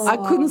 I'm like, I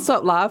couldn't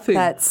stop laughing.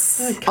 I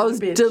was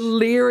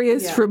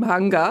delirious from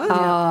hunger. Oh,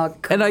 God.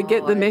 And I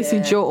get the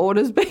message, your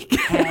order's been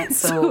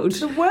cancelled.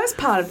 The worst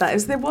part of that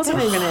is there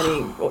wasn't even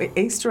any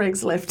Easter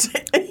eggs left.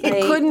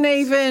 It couldn't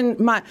even.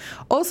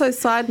 Also,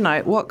 side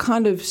note, what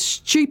kind of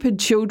stupid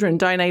children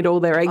don't eat all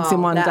their eggs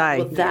in one day?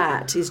 Well,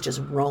 that is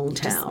just wrong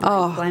town.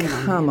 Oh, blame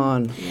them. come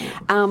on.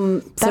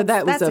 So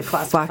that was that's a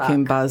clusterfuck.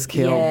 fucking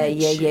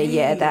buzzkill.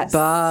 Yeah. That's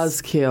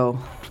Buzzkill.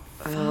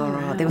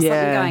 Oh, there was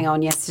something going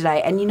on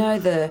yesterday, and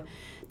the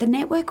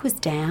network was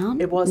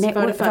down. It was.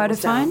 Vodafone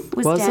was down.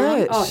 was Was down.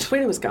 it? Oh,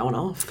 Twitter was going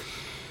off.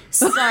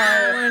 So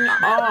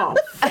Off.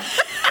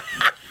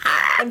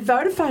 And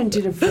Vodafone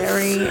did a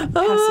very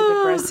passive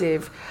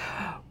aggressive.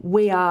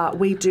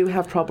 We do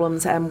have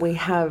problems, and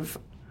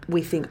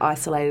we think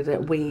isolated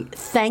it. We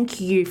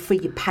thank you for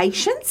your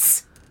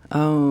patience.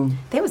 Oh.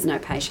 there was no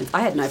patience.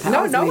 I had no patience. No,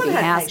 I was no one moving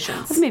had house. patience.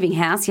 I was moving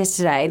house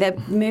yesterday. The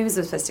movers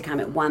were supposed to come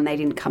at 1. They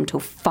didn't come till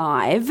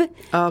 5.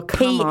 Oh,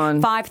 come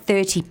on.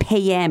 5:30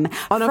 p.m.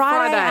 On a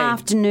Friday.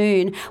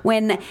 afternoon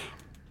when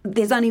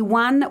there's only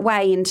one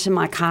way into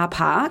my car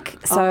park.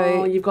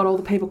 So you've got all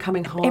the people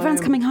coming home.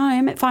 everyone's coming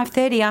home at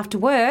 5:30 after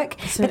work,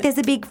 but there's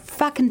a big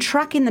fucking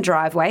truck in the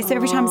driveway. So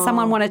every time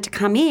someone wanted to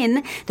come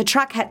in, the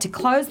truck had to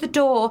close the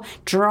door,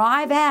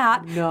 drive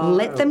out,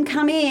 let them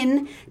come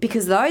in,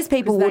 because those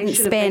people They wouldn't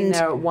should have been spend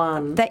there at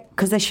 1.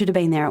 because they should have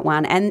been there at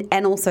 1.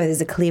 And also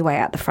there's a clearway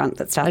out the front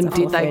that starts And at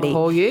did they 4:30.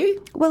 call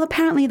you? Well,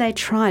 apparently they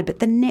tried, but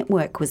the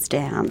network was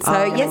down.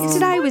 So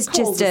yesterday was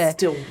Calls just are a...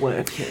 still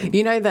working.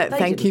 You know that,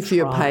 thank you didn't for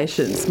your try.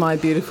 patience. My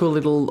beautiful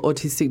little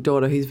autistic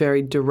daughter, who's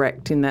very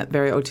direct in that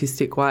very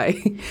autistic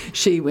way,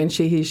 when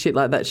she hears shit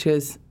like that, she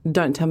goes,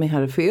 "Don't tell me how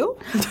to feel."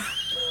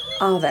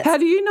 Oh, that's... How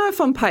do you know if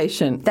I'm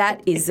patient?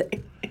 That is...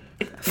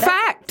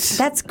 Fact.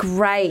 That's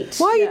great.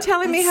 Why are you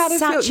telling me how to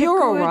feel? Such a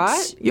You're all good-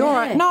 right. You're all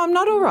right. yeah. No, I'm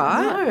not all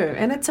right. No,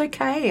 and it's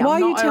okay. Why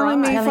I'm are you not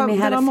telling me alright. if Telling me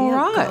how that to I'm all feel.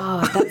 right?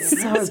 God,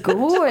 that's so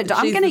good.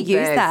 I'm She's going to the use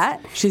best.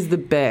 that. She's the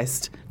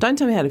best. Don't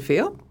tell me how to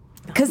feel.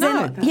 Because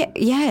then,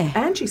 yeah.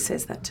 Angie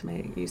says that to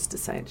me. Used to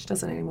say it. She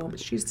doesn't anymore, but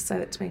she used to say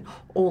that to me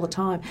all the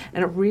time.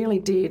 And it really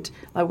did.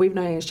 Like, we've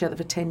known each other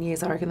for 10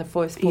 years. I reckon the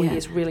first 4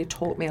 years really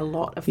taught me a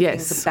lot of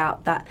Yes. things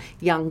about that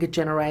younger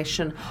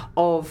generation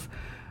of...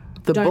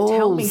 The Don't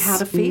tell me balls. how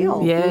to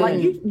feel. Yeah.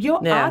 Like, you're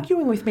Yeah.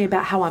 arguing with me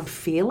about how I'm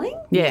feeling.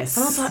 Yes.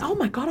 And I was like, oh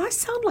my God, I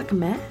sound like a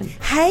man.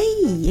 Hey,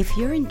 if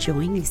you're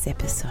enjoying this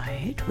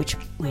episode, which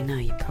we know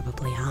you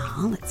probably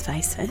are, let's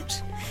face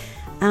it,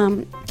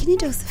 can you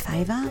do us a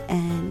favour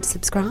and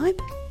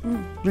subscribe?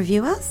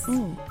 Review us?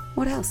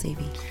 What else,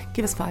 Evie?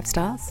 Give us 5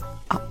 stars.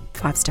 Oh,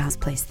 5 stars,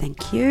 please.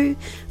 Thank you.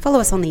 Follow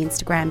us on the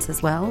Instagrams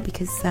as well,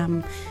 because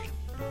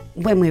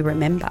when we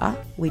remember,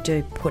 we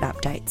do put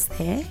updates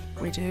there.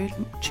 We do.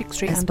 Chick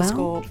Street As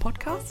well. _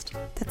 podcast.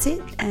 That's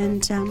it.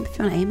 And if you want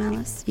to email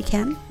us, you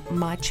can.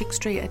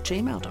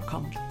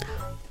 mychickstreet@gmail.com.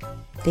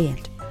 The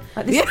end.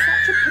 Like, this is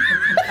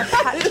such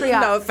a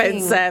patriarch No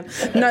offence, thing.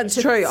 Sam. No,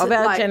 it's true. Of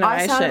our Like,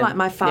 generation. I sound like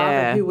my father,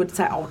 Yeah. who would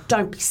say, "Oh,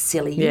 don't be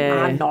silly. You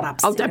Yeah. are not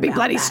upset. Oh, don't be about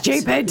bloody that."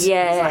 stupid.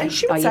 Yeah. And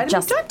she would Oh, say, you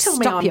just "Don't tell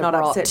me stop I'm your not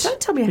rot. upset. Don't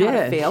tell me how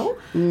Yeah. to feel."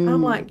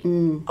 I'm like,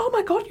 "Oh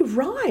my God, you're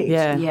right.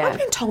 Yeah. Yeah. I've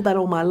been told that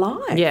all my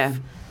life." Yeah.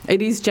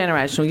 It is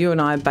generational. You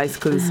and I are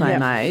basically the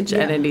same Yeah. age, Yeah.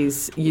 and it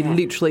is, you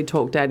literally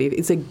talked out of it.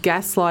 It's a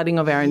gaslighting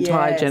of our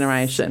entire Yes.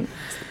 generation.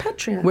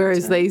 Patriarchy.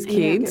 Whereas these Yeah,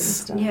 getting kids,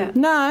 stuff.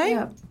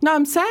 no,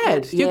 I'm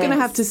sad. You're going to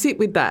Yes. have to sit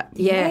with that.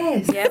 Yeah.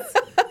 Yes.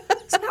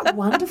 Isn't that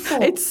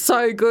wonderful? It's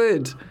so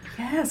good.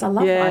 Yes, I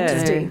love Yeah.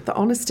 the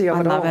honesty of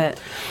I it love all. it.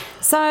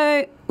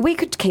 So we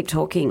could keep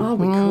talking. Oh,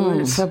 we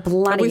could. For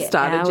bloody Have we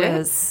started yet?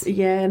 hours.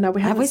 Yeah, no, we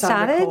Have haven't we started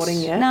started?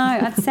 recording yet. No,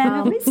 I'd say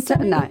have we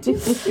started? No.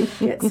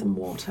 Get some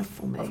water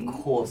for me. Of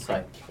course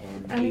I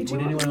can. Would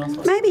anyone else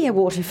like Maybe a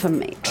water for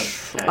me.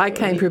 I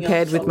came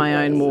prepared with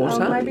my own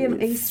water. Oh, maybe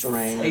an Easter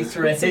egg.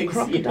 Easter With some eggs,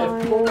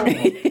 crocodile.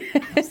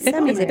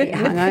 Sammy's a bit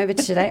hungover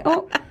today.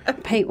 Oh,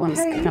 Pete wants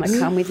to kind of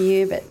come with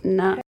you, but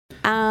no.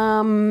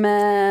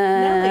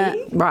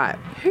 Nelly, Right.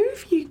 who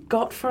have you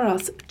got for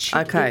us?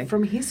 Okay.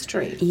 From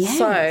history. Yes.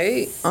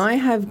 So I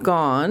have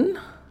gone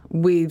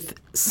with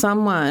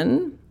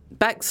someone,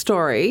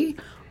 backstory,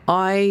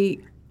 I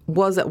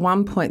was at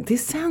one point,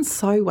 this sounds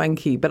so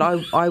wanky, but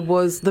I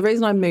was, the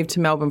reason I moved to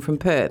Melbourne from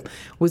Perth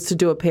was to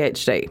do a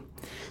PhD,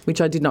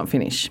 which I did not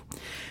finish.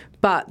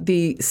 But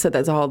so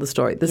that's a whole other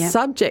story. The Yep.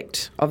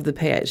 subject of the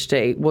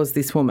PhD was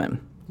this woman,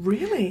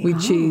 Really?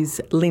 which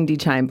is Lindy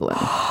Chamberlain.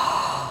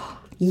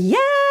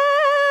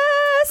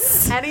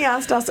 Yes. Annie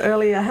asked us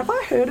earlier, have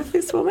I heard of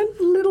this woman?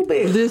 A little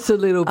bit. Just a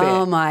little bit.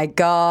 Oh my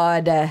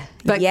God.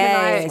 But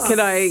yes.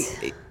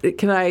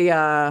 can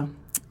I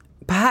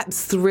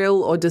perhaps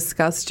thrill or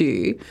disgust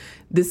you?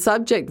 The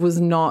subject was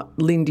not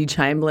Lindy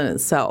Chamberlain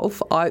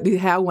itself.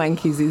 How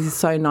wanky is this?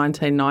 So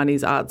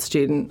 1990s art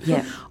student.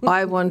 Yeah.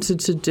 I wanted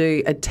to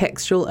do a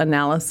textual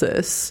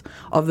analysis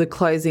of the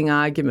closing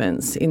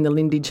arguments in the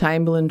Lindy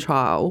Chamberlain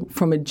trial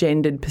from a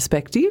gendered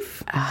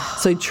perspective.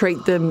 So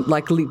treat them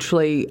like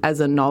literally as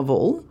a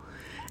novel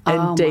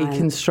and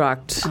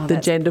deconstruct the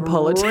that's gender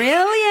politics.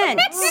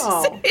 Brilliant.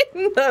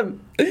 in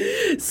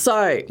them.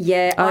 So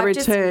Yeah, I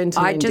returned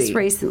to I Lindy. just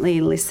recently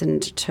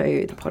listened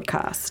to the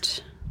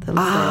podcast.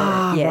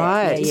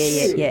 right.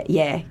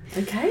 Yeah.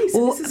 Okay,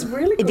 so this is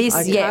really good.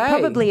 This, yeah, Okay.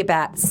 probably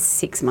about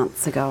 6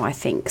 months ago, I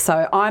think.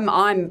 So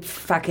I'm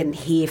fucking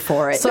here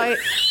for it. So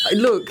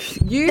look,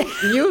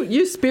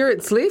 your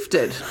spirit's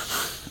lifted.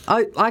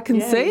 I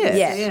can see it.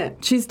 Yeah.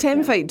 She's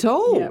 10 feet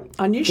tall. Yeah,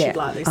 I knew she'd Yeah.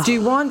 like this. Do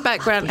you want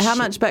background? How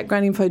much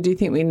background info do you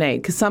think we need?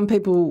 Because some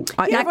people,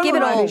 Now, give it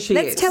know all. who she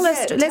Let's is. tell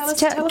us. Yeah, Let's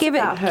tell us give it.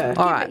 about her.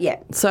 All right. Yeah.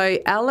 So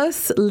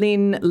Alice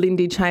Lynn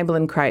Lindy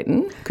Chamberlain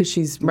Creighton, because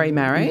she's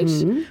remarried,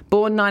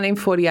 born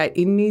 1948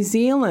 in New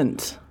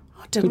Zealand.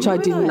 Which I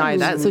didn't know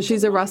that. So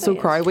she's a Russell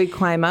Crowe. We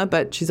claim her,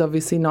 but she's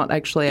obviously not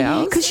actually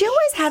ours. Because she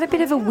always had a bit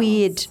of a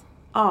weird.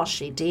 Oh,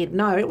 she did.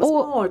 No, it was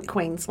more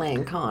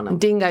Queensland kind of.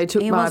 Dingo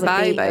took It my was a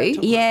bit- baby.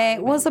 Yeah,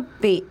 it was a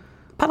bit.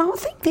 But I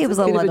think there was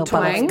a bit of a little bit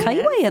twang. of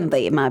Kiwi in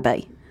there,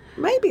 maybe.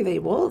 Maybe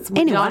there was.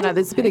 Anyway. No,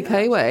 there's a bit of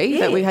Kiwi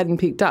that we hadn't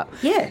picked up.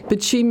 Yeah.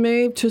 But she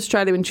moved to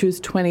Australia when she was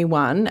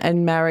 21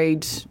 and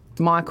married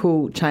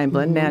Michael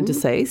Chamberlain, now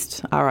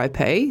deceased,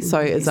 R.I.P., so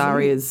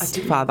Azaria's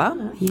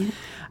father.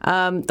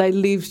 They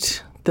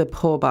lived, the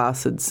poor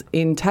bastards,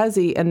 in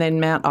Tassie and then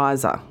Mount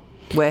Isa,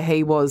 where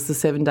he was the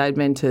Seven-Day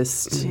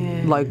Adventist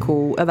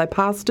local, are they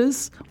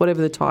pastors?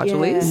 Whatever the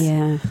title is.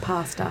 Yeah.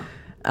 Pastor.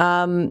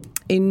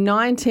 In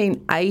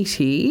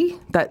 1980,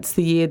 that's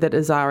the year that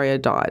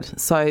Azaria died.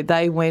 So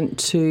they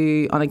went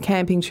on a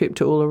camping trip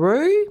to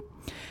Uluru,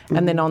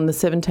 and then on the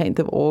 17th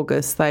of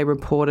August, they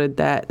reported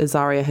that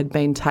Azaria had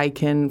been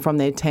taken from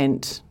their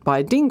tent by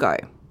a dingo.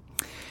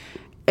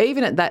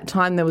 Even at that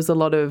time, there was a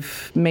lot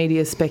of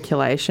media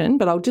speculation,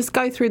 but I'll just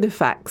go through the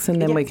facts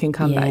and then we can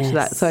come back to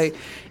that. So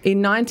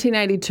in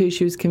 1982,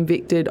 she was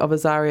convicted of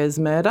Azaria's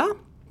murder.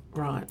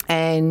 Right.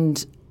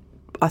 And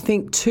I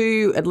think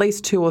at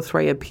least two or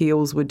three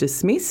appeals were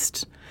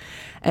dismissed.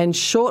 And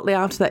shortly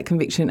after that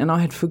conviction, and I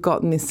had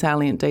forgotten this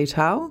salient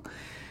detail,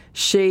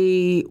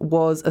 she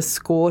was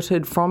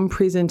escorted from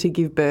prison to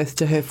give birth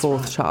to her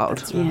fourth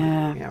child.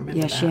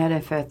 Yeah, she had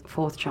her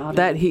fourth child.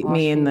 That hit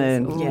me in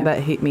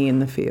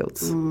the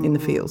fields. In the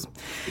fields.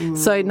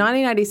 So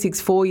 1986,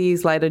 4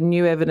 years later,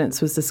 new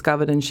evidence was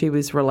discovered and she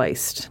was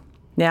released.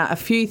 Now,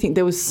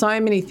 there was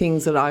so many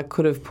things that I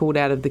could have pulled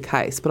out of the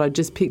case, but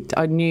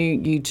I knew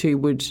you two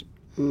would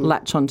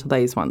latch onto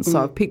these ones,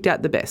 so I've picked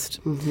out the best.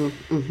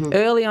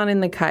 Early on in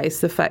the case,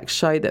 the facts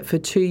show that for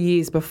 2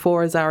 years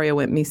before Azaria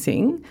went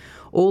missing,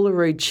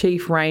 Uluru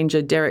Chief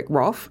Ranger Derek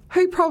Roff,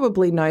 who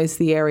probably knows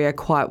the area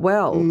quite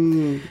well,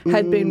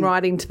 had been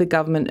writing to the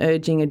government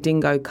urging a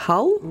dingo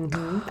cull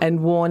and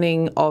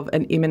warning of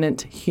an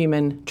imminent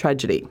human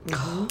tragedy.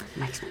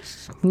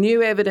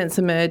 New evidence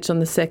emerged on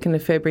the 2nd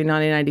of February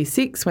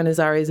 1986 when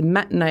Azaria's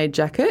matinee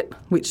jacket,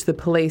 which the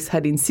police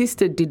had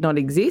insisted did not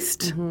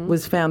exist,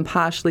 was found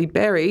partially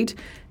buried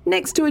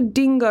next to a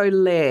dingo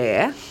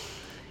lair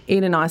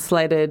in an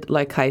isolated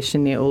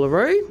location near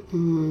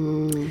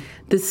Uluru.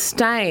 The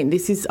stain,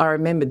 I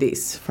remember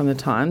this from the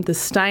time, the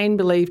stain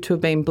believed to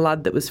have been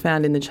blood that was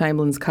found in the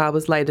Chamberlain's car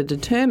was later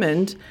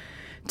determined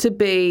to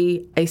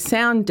be a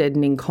sound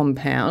deadening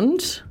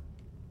compound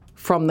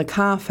from the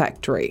car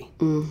factory.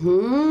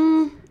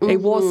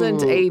 It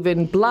wasn't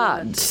even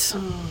blood.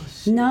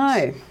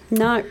 No.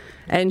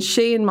 And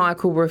she and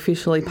Michael were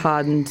officially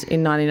pardoned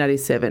in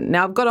 1987.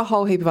 Now, I've got a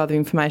whole heap of other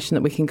information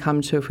that we can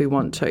come to if we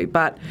want to,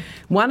 but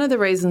one of the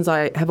reasons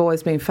I have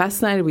always been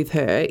fascinated with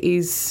her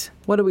is,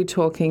 what are we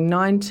talking,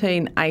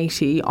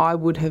 1980, I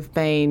would have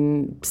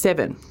been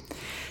 7.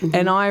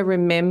 And I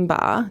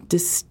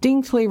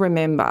distinctly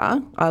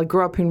remember, I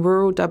grew up in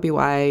rural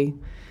WA,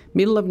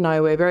 middle of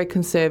nowhere, very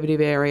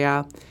conservative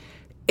area.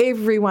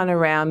 Everyone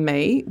around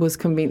me was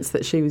convinced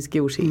that she was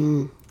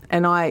guilty.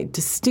 And I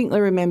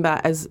distinctly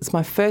remember, as it's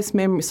my first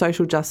memory,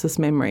 social justice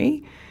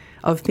memory,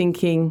 of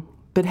thinking,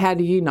 but how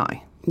do you know?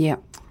 Yeah.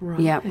 Right.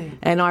 Yeah.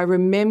 And I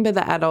remember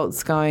the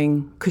adults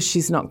going, because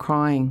she's not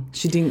crying.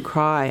 She didn't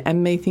cry.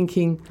 And me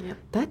thinking,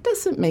 that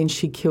doesn't mean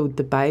she killed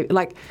the baby.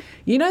 Like,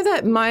 you know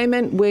that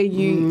moment where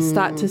you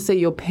start to see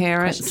your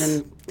parents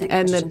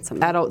and the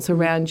adults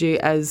around you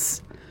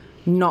as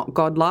not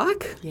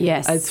godlike,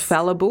 as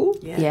fallible?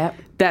 Yeah.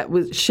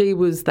 She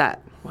was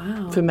that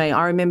for me.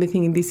 I remember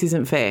thinking, this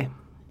isn't fair.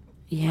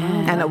 Yeah.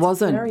 And it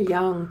wasn't. Very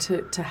young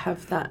to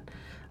have that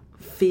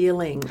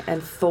feeling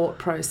and thought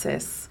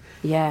process.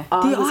 Yeah.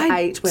 I was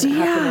 8 when it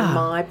happened and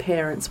my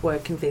parents were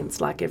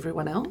convinced like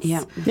everyone else.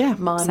 Yeah.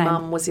 My Same.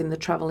 mum was in the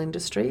travel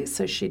industry,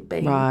 so she'd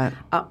been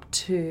up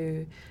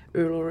to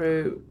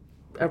Uluru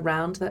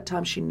around that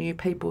time. She knew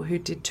people who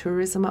did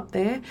tourism up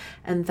there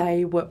and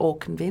they were all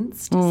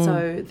convinced.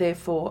 So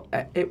therefore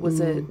it was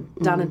a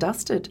done and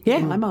dusted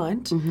in my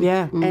mind.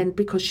 Yeah. And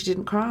because she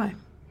didn't cry.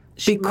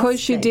 Because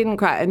she didn't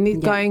cry.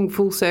 And going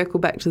full circle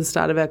back to the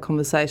start of our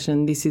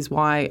conversation, this is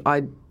why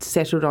I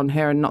settled on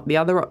her and not the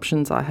other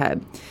options I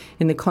had.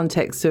 In the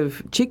context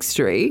of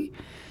Chickstery,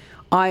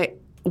 I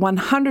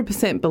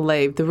 100%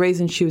 believe the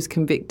reason she was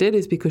convicted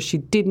is because she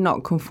did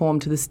not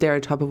conform to the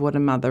stereotype of what a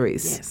mother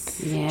is.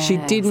 Yes. Yes. She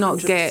did not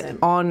 100%. get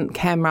on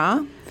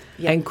camera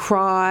and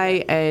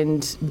cry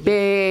and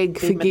beg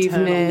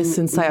forgiveness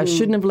and say, I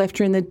shouldn't have left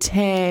her in the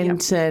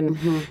tent and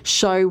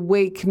show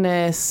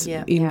weakness,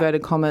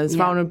 inverted commas,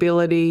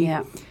 vulnerability.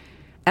 Yeah.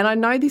 And I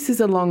know this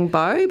is a long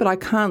bow, but I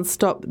can't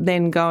stop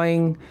then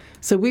going,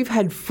 so we've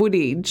had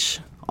footage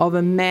of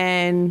a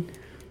man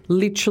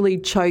literally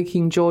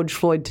choking George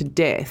Floyd to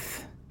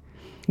death.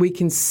 We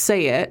can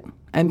see it.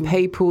 And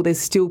there's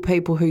still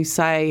people who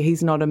say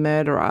he's not a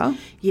murderer.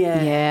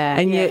 Yeah.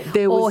 And yet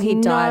there was or he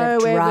died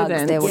of no drugs,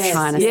 evidence. they were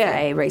trying to Yeah.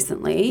 say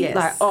recently.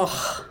 Yes. Like,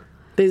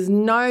 There's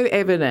no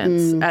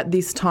evidence at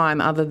this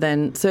time other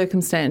than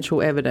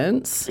circumstantial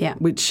evidence,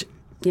 which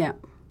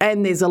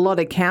and there's a lot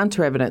of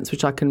counter evidence,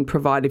 which I can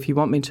provide if you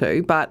want me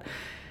to, but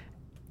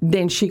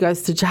then she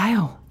goes to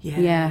jail.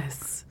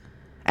 Yes.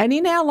 And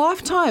in our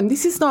lifetime,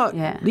 this is not,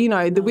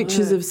 the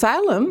witches of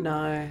Salem.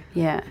 No.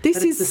 Yeah. This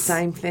But is it's the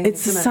same thing,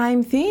 It's the isn't it?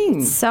 same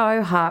thing.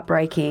 So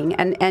heartbreaking.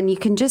 And you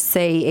can just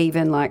see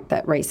even like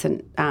that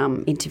recent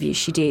interview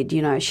she did,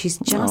 she's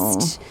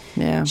just,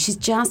 yeah. she's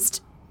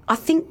just, I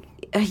think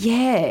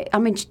yeah. I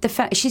mean, the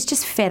fact she's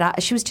just fed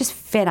up. She was just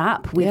fed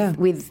up with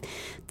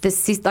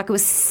the like it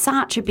was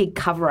such a big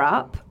cover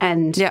up,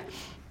 and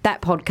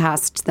that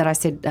podcast that I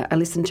said I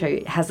listened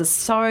to has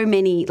so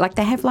many. Like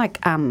they have like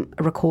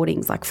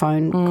recordings, like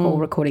phone call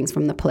recordings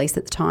from the police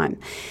at the time,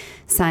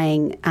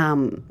 saying,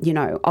 you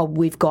know, oh,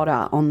 we've got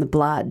her on the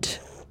blood.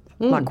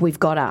 Like, we've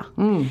got her.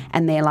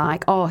 And they're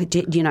like, oh,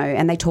 you know,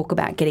 and they talk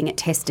about getting it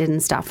tested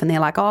and stuff. And they're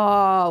like,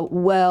 oh,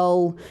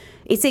 well,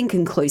 it's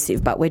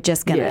inconclusive, but we're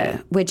just gonna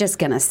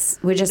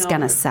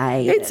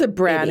say it's a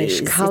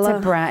brownish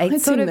colour.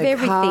 It's sort in of the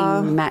everything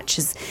car.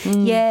 matches.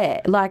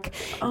 Yeah, like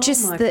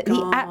just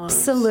the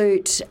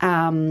absolute.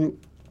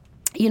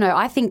 You know,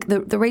 I think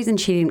the reason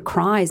she didn't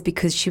cry is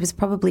because she was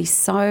probably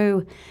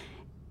so,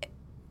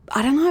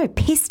 I don't know,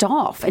 pissed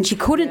off, and she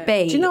couldn't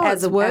be. Do you know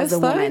as what's worse, a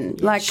woman.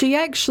 though? Like she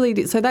actually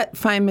did. So that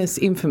famous,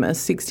 infamous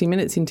 60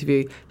 Minutes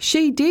interview,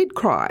 she did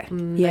cry.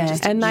 yeah,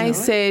 And they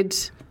said,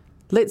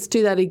 let's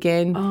do that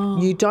again.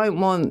 You don't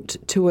want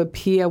to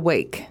appear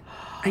weak.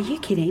 are you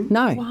kidding?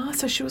 No. Wow,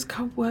 so she was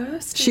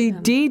coerced. She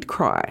did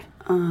cry.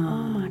 Oh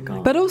my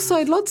God. But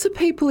also, lots of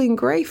people in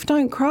grief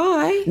don't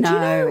cry.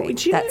 No,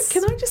 Do you know, that's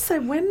can I just say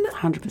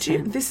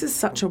 100%. This is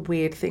such a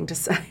weird thing to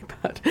say,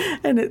 but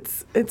and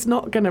it's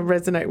not going to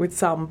resonate with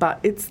some, but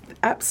it's the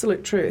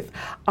absolute truth.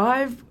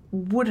 I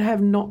would have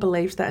not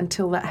believed that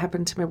until that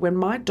happened to me when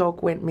my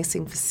dog went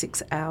missing for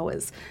 6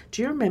 hours.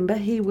 Do you remember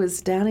he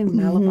was down in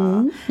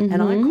Malabar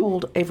and I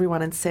called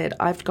everyone and said,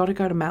 I've got to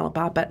go to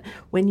Malabar, but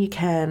when you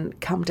can,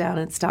 come down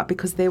and start,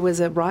 because there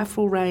was a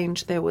rifle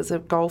range, there was a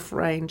golf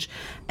range,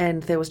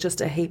 and there was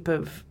just a heap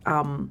of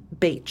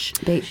beach.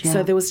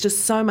 So there was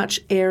just so much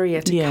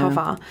area to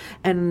cover,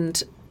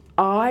 and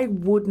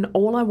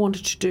all I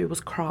wanted to do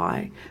was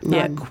cry, but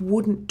I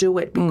wouldn't do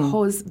it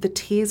because the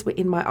tears were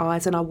in my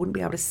eyes and I wouldn't be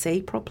able to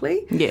see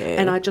properly. Yeah.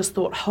 And I just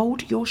thought,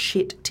 hold your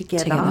shit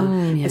together.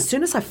 As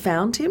soon as I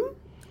found him,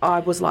 I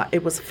was like,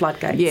 it was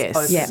floodgates. Yes.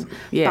 Open. Yeah.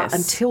 Yes. But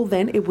until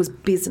then, it was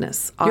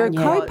business. You're a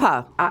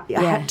coper. I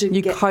had to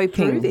You're get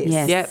coping. through this.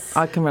 Yes. Yep,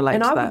 I can relate to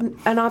that.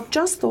 And I've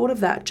just thought of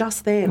that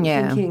just then,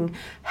 thinking,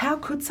 how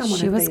could someone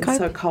She have was been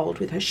so cold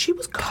with her? She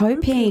was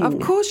coping.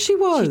 Of course she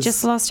was. She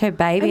just lost her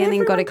baby and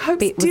then got everyone a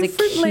bit. copes Was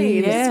differently.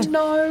 accused. There's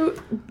no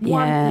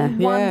one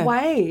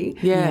way,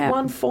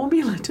 one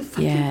formula to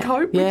fucking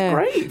cope with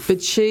grief.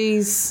 But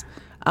she's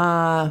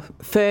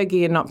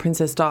Fergie and not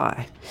Princess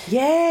Di.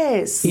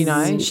 Yes. You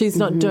know, she's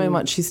not doing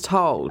what she's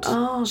told.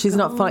 She's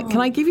not following.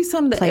 Can I give you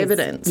some of the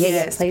evidence?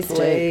 Yes, please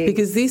do.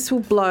 Because this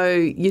will blow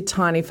your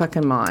tiny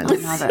fucking mind. I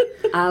love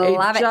it. I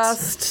love it.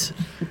 Just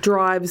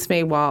drives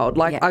me wild.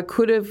 Like, I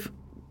could have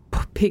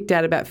picked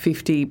out about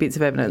 50 bits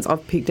of evidence.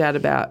 I've picked out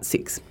about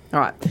 6.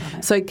 All right.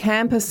 So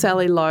camper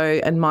Sally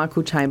Lowe and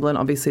Michael Chamberlain,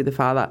 obviously the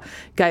father,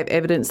 gave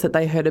evidence that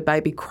they heard a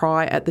baby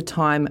cry at the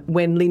time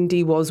when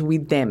Lindy was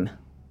with them.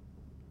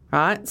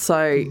 Right,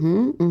 so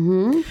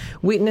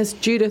witness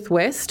Judith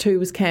West, who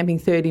was camping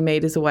 30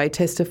 metres away,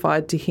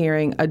 testified to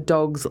hearing a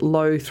dog's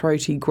low,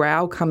 throaty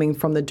growl coming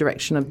from the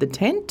direction of the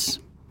tent.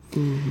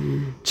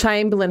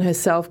 Chamberlain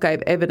herself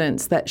gave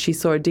evidence that she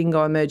saw a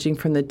dingo emerging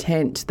from the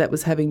tent that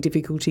was having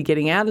difficulty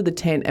getting out of the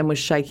tent and was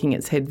shaking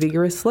its head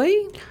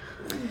vigorously.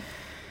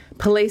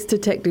 Police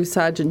Detective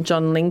Sergeant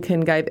John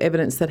Lincoln gave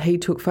evidence that he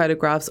took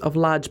photographs of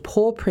large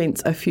paw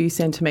prints a few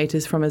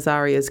centimetres from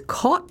Azaria's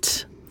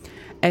cot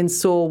and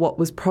saw what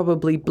was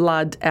probably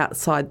blood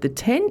outside the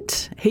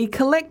tent. He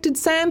collected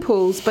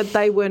samples, but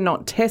they were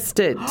not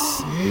tested.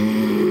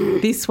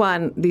 This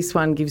one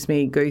gives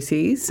me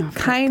goosies.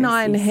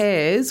 Canine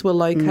hairs were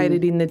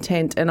located in the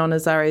tent and on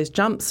Azaria's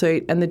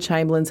jumpsuit, and the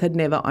Chamberlains had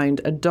never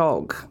owned a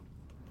dog.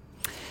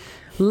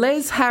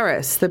 Les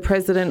Harris, the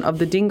president of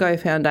the Dingo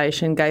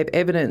Foundation, gave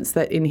evidence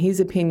that, in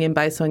his opinion,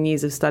 based on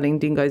years of studying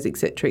dingoes,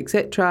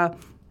 etc.,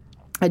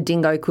 a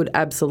dingo could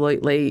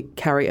absolutely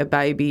carry a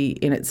baby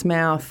in its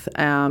mouth,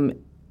 in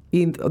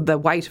the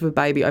weight of a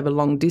baby over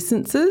long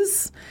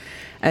distances.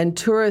 And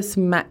tourist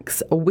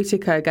Max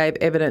Whitaker gave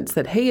evidence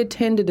that he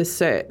attended a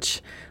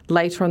search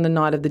later on the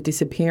night of the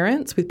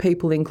disappearance with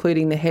people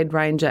including the head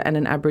ranger and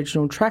an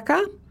Aboriginal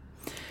tracker.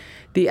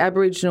 The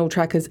Aboriginal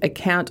tracker's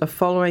account of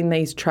following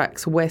these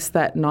tracks west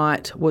that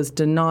night was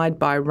denied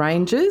by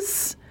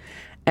rangers,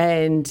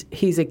 and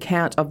his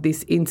account of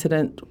this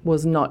incident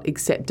was not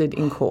accepted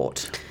in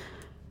court.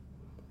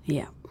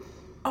 Yeah.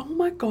 Oh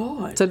my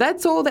God. So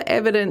that's all the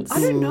evidence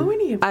I don't know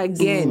any of this.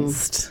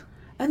 against.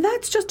 And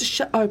that's just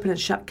a open and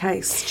shut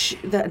case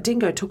that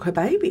dingo took her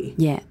baby.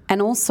 Yeah,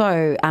 and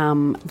also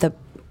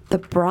the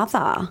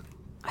brother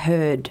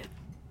heard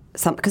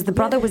something because the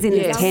brother was in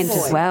the tent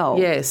as well.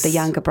 Yes. The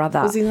younger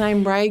brother. Was his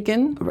name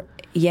Reagan?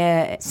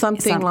 Yeah.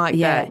 Something like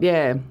that,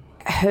 yeah.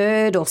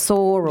 Heard or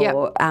saw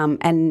or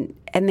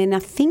and then I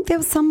think there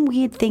was some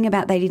weird thing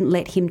about they didn't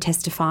let him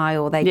testify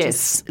or they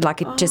just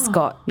like it just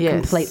got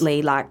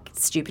completely like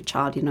stupid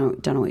child, don't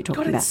know what you're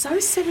talking God, about. it's so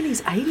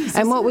 70s, 80s.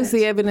 And what was isn't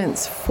the it?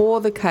 evidence for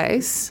the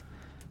case?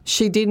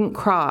 She didn't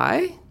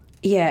cry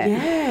Yeah.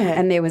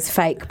 And there was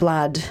fake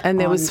blood. and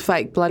there was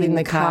fake blood in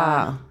the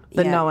car.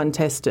 that Yeah. no one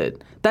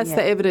tested. That's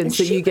the evidence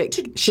that she you get.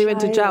 went to She went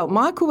to jail. jail.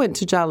 Michael went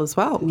to jail as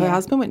well. Her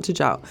husband went to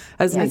jail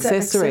as an As an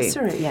accessory.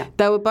 accessory. Yeah.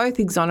 They were both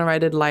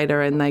exonerated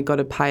later and they got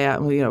a payout,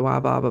 blah,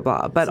 blah, blah,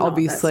 blah. But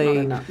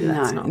obviously, that's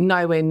not.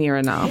 nowhere near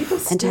enough. People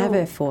And to have still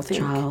her fourth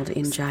think- child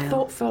in jail.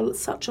 Thought for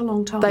such a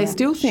long time. They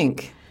still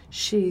think.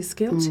 she's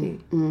guilty.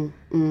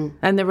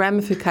 And the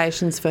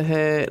ramifications for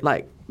her,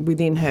 like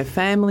within her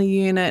family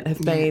unit, have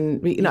been,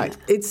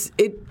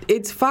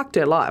 it's fucked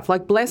her life.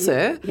 Like, bless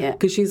her, Yeah.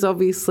 because she's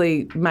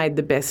obviously made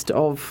the best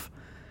of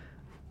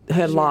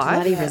her life.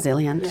 Bloody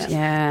resilient.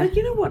 Yeah. But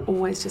you know what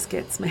always just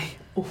gets me?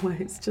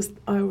 Always just,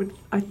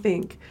 I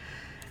think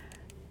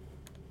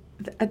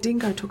a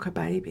dingo took her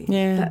baby.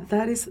 Yeah.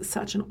 That is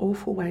such an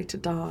awful way to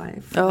die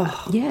for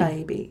Oh. that Yeah.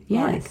 baby.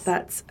 Yes. Like,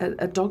 that's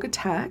a dog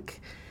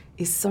attack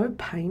is so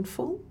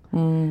painful.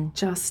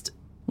 Just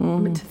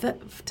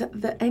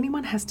that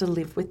anyone has to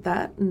live with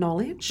that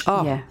knowledge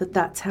Yeah. that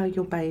that's how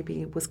your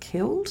baby was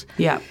killed.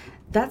 Yeah.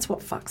 That's what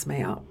fucks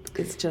me up.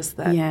 It's just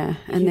that. Yeah.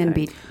 And you then know,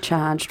 be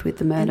charged with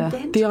the murder. and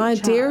then to The be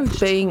idea of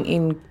charged. being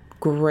in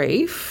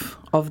grief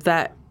of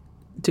that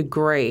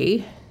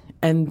degree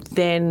and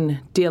then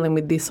dealing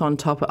with this on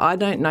top, I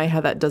don't know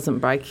how that doesn't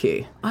break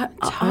you. I don't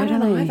know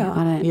Totally. either.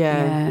 I don't.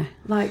 Yeah. Yeah.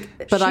 Like,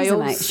 But I She's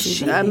also amazing.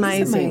 She's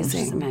amazing.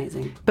 She's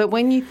amazing. But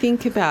when you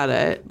think about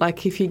it,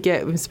 like if you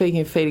get, speaking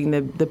of feeding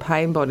the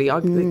pain body, I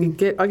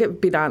get a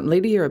bit Aunt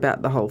Lydia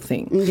about the whole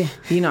thing. Yeah.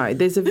 You know,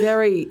 there's a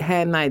very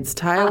Handmaid's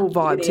Tale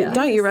vibe to it,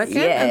 don't you reckon?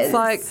 Yes. It's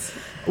like,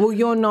 well,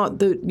 you're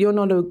not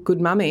a good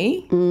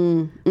mummy,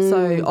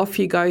 so off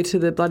you go to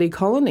the bloody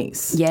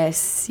colonies.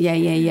 Yes. Yeah.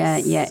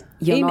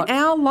 You're In not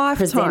our lifetime.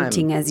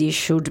 presenting as you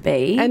should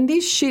be. And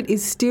this shit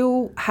is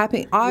still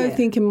happening. I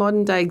think a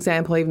modern day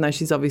example, even though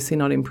she's obviously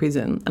not in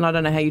prison, and I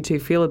don't know how you two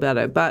feel about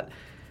it, but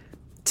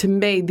to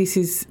me, this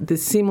is the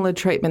similar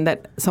treatment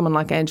that someone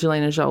like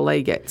Angelina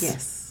Jolie gets.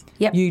 yes.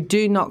 Yep. You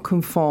do not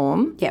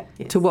conform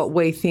Yep. to what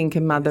we think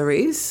a mother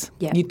is.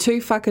 Yep. You're too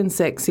fucking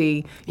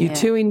sexy. You're Yeah.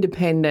 too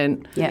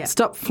independent. Yeah.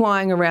 Stop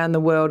flying around the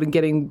world and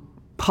getting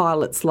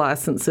pilot's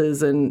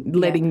licenses and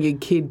letting your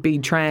kid be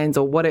trans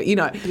or whatever. You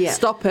know,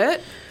 stop it.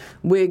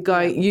 We're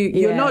going. You're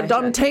Yeah. not.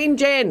 I'm Team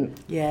Jen.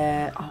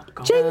 Yeah. Oh,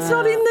 God. Jen's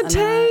not in the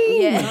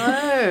team. Yeah.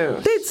 No.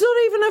 It's not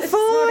even a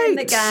fight. Not in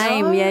the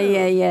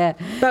game. Yeah.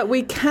 But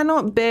we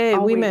cannot bear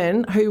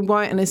women who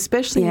won't, and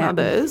especially Yeah.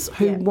 mothers,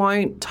 who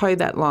won't toe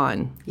that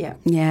line. Yeah.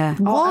 Yeah.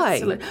 Oh, Why?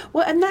 absolutely.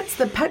 Well, and that's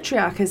the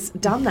patriarch has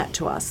done that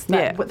to us.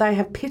 That, Yeah. They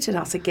have pitted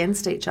us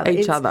against each other.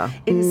 Each other.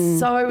 It is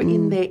so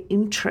in their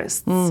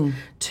interests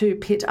to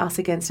pit us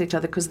against each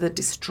other because the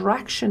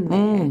distraction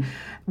there,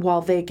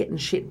 while they're getting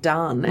shit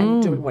done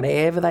and doing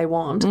whatever they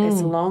want,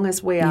 as long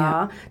as we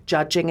are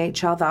judging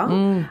each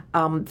other,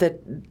 that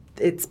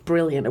it's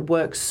brilliant. It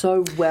works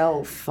so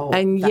well for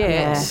And that.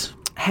 yet,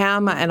 how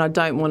much, and I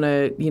don't want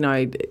to,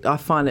 I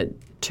find it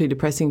too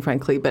depressing,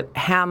 frankly, but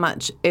how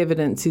much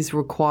evidence is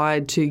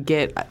required to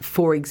get,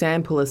 for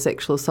example, a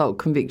sexual assault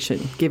conviction,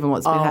 given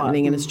what's been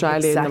happening in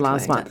Australia in the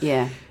last exactly. month?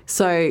 Yeah.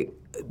 So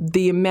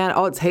the amount,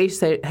 it's he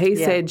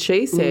said,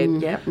 she said,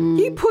 Yep.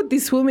 you put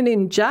this woman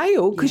in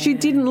jail because you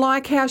didn't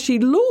like how she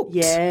looked.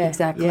 Yeah,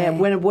 Exactly. Yeah,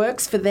 when it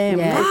works for them.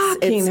 Yeah.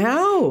 Fucking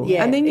hell.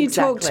 Yeah, and then you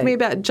talk to exactly. me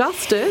about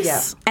justice.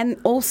 Yeah. And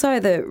also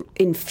the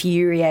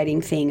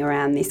infuriating thing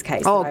around this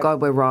case. Oh, that I-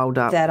 God, we're rolled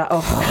up.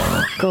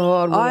 Oh,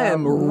 God. we I are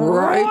am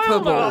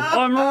rapeable.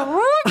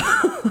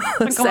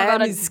 I'm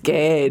Sam is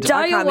scared.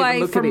 I Day can't even away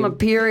look from at a him.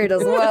 period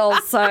as well,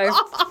 so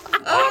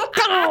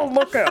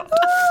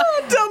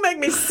Don't make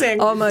me sing.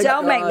 Oh my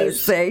don't make me gosh.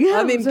 sing.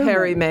 I'm in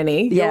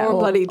Peri-Many. Yeah, You're a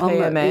bloody I'm a-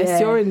 PMS. yeah.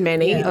 You're in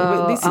Many.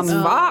 This is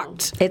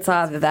fucked. It's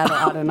either that or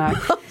I don't know.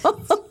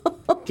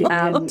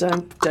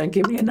 Don't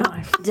give me a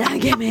knife. Don't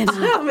give me a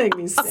Don't make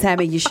me sing.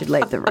 Sammy, you should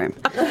leave the room.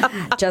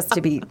 Just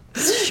to be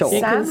sure. You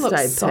Sam can looks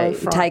stay, so Pete.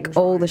 frightened Take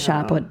all the right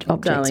sharp now.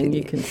 objects Darling, with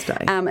you can stay.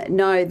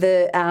 No,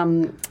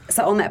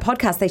 so on that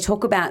podcast they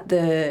talk about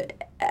the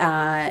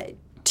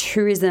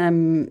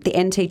tourism, the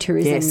NT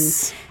tourism,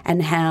 Yes.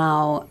 and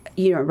how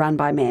run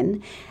by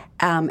men.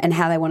 And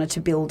how they wanted to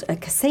build a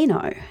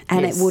casino.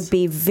 And Yes. it would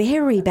be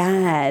very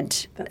bad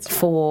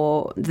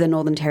for the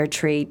Northern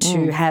Territory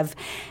to have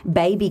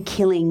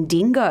baby-killing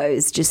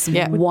dingoes just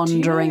Yeah.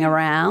 wandering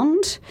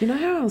around. You know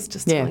how I was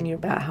just telling you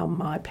about how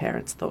my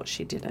parents thought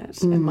she did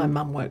it, and my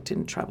mum worked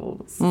in travel.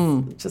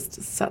 It's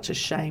just such a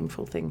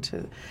shameful thing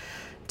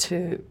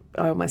to.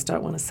 I almost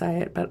don't want to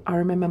say it, but I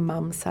remember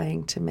mum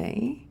saying to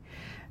me,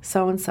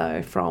 so and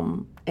so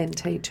from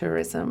NT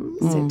Tourism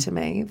said to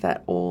me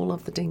that all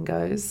of the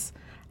dingoes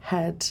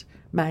had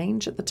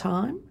mange at the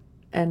time,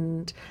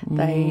 and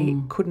they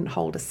couldn't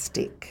hold a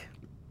stick.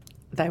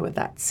 They were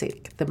that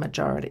sick, the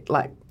majority.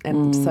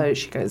 So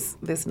she goes,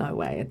 "There's no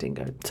way a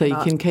dingo." So you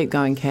can keep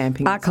going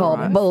camping. I it's all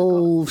call right.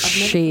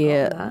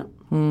 bullshit.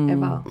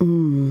 ever.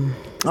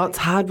 Oh, it's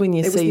hard when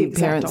you It was the see exact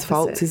parents'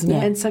 faults, opposite. isn't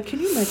it? And so can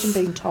you imagine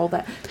being told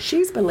that?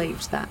 She's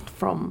believed that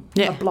from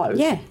Yeah. a bloke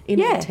Yeah. in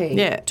Yeah. IT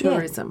Yeah.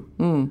 tourism.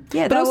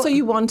 Yeah, But also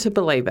you want to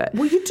believe it.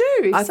 Well, you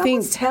do. If I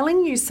someone's think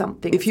telling you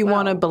something, if you as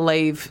want to well.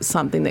 believe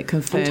something that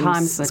confirms,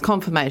 Sometimes it's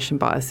confirmation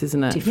bias,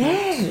 isn't it?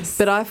 Yes.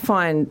 But I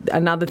find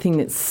another thing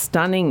that's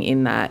stunning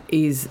in that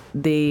is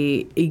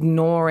the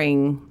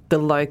ignoring the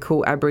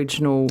local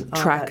Aboriginal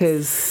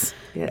trackers'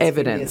 Yes,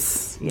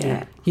 evidence. yes,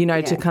 yeah. You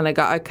know, to Yeah. kind of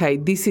go, okay,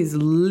 this is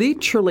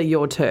literally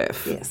your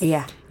turf. Yes.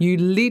 Yeah. You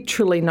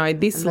literally know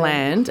this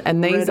land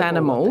and these Incredible what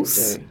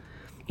animals they do.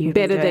 You've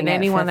been better than doing it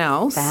anyone for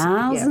else.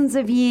 Thousands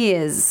of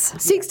years.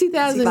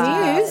 60,000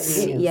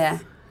 years. Yeah.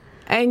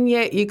 And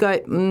yet you go,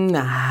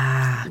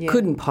 nah,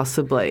 couldn't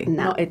possibly.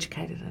 Not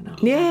educated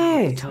enough.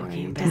 Yeah.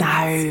 Doesn't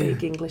No.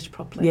 speak English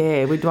properly.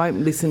 Yeah, we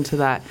won't listen to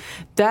that.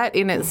 That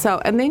in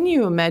itself. And then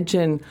you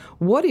imagine,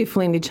 what if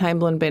Lindy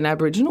Chamberlain been an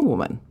Aboriginal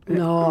woman?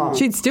 No.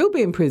 She'd still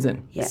be in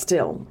prison. Yeah.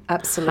 Still,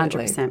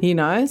 absolutely. 100%. You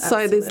know,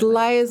 so there's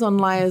layers on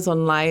layers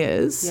on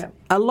layers. Yep.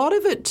 A lot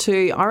of it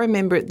too, I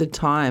remember at the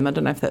time, I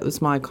don't know if that was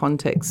my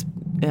context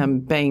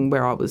being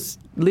where I was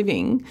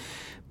living,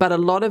 but a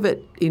lot of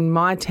it in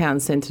my town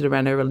centred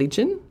around her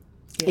religion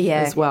Yeah.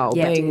 as well,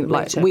 Yeah. being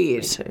like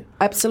weird.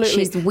 Absolutely.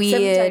 She's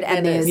weird,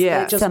 and there's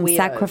Yeah. some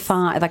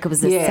sacrifice. Like it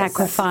was a Yes.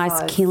 sacrifice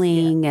Sacrifice,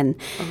 killing, and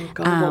Oh,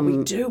 God, what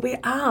we do, we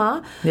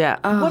are. Yeah.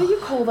 What do you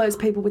call those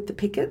people with the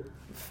picket?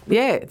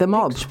 Yeah, the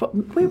mob.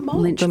 We're mobs.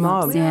 Lynch The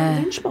mob. mobs, We are yeah.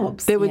 lynch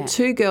mobs. There were Yeah.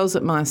 two girls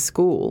at my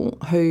school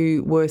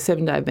who were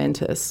Seven-Day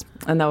Adventists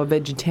and they were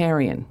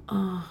vegetarian.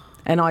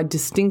 And I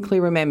distinctly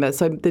remember,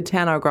 so the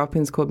town I grew up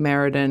in is called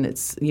Merredin.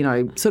 It's, you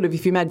know, sort of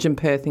if you imagine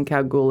Perth and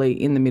Kalgoorlie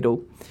in the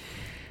middle.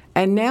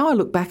 And now I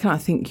look back and I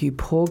think, you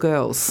poor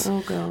girls.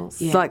 Oh,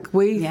 girls. Yeah. Like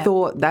we Yeah.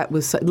 thought that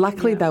was, so,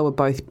 luckily they were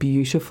both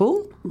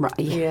beautiful. right.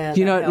 Yeah. Yeah.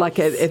 You know, that like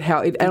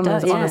helps. it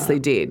does, yeah. honestly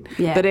did.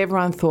 Yeah. But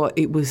everyone thought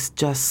it was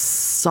just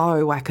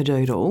so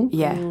wackadoodle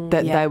Yeah.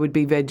 that Yeah. they would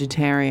be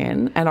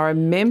vegetarian. And I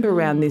remember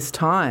around this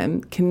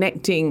time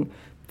connecting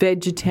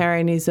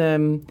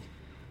vegetarianism,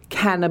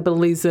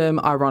 cannibalism,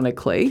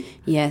 ironically.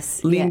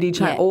 Yes. Lindy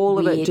Cha- all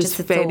of it Weird, just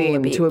it's fed all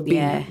into a big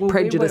yeah. Well,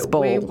 prejudice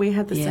ball. We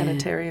had the Yeah.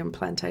 sanitarium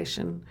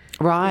plantation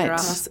Right. near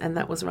us, and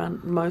that was run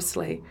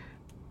mostly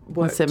On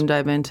worked. Seven-Day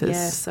Adventists.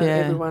 Yeah, so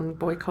everyone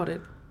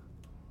boycotted.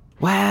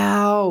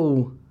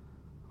 Wow.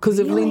 Because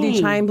of Lindy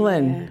Really?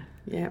 Chamberlain.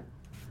 Yeah.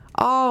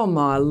 Oh,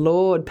 my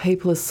Lord.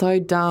 People are so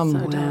dumb.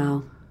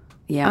 Wow.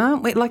 Yeah.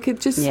 Aren't we? Like, it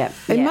just, Yeah,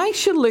 it yeah.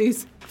 makes you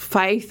lose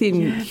faith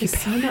in There's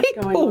so much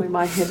going on in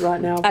my head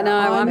right now. I know,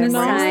 about I'm the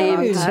memories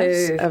same that I've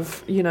had too.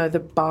 Of, you know, the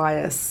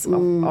bias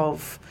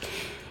of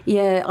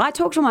Yeah, I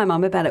talked to my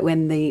mum about it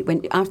when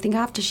I think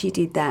after she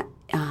did that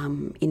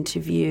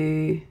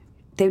interview,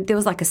 there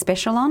was like a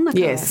special on a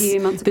Yes, few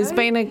months ago. there's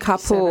been a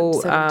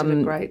couple Seven did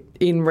a great-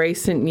 in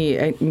recent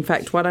year. In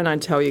fact, why don't I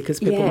tell you, because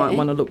people Yeah. might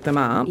want to look them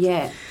up.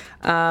 Yeah.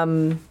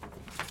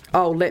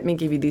 Let me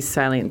give you this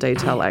salient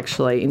detail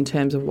actually in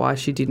terms of why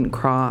she didn't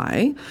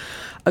cry.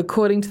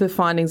 According to the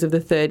findings of the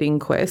third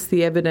inquest,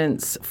 the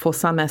evidence for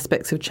some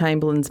aspects of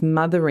Chamberlain's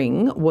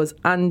mothering was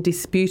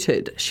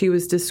undisputed. She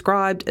was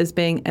described as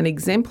being an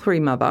exemplary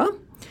mother.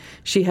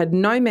 She had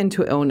no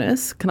mental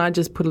illness. Can I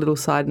just put a little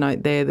side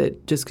note there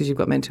that just because you've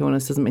got mental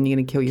illness doesn't mean you're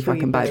going to kill your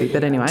fucking baby.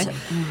 But anyway,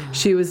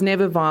 she was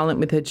never violent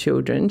with her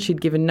children. She'd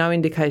given no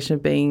indication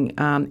of being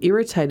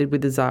irritated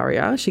with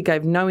Azaria. She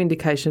gave no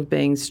indication of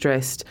being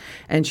stressed,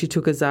 and she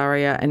took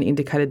Azaria and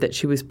indicated that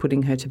she was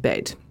putting her to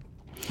bed.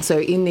 So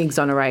in the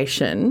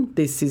exoneration,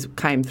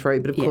 came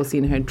through, but of course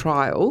in her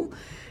trial,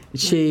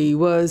 she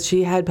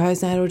had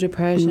postnatal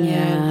depression.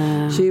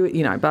 Yeah. She,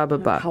 blah blah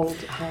blah.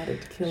 cold-hearted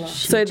killer.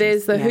 So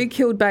there's the Who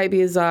Killed Baby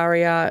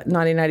Azaria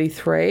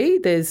 1983.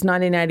 There's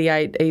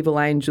 1988 Evil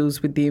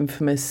Angels with the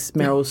infamous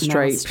Meryl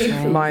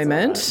Streep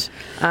moment.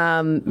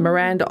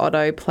 Miranda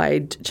Otto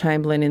played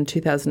Chamberlain in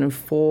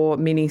 2004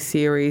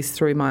 miniseries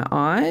Through My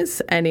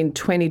Eyes. And in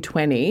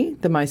 2020,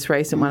 the most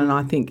recent one, and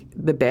I think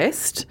the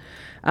best,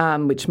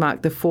 which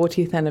marked the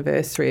 40th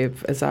anniversary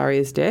of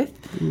Azaria's death,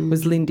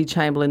 was Lindy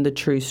Chamberlain, The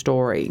True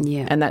Story.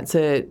 Yeah. And that's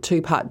a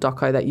 2-part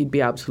doco that you'd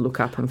be able to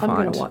look up and find. I'm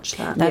going to watch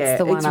that. That's Yeah,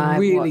 the one it's I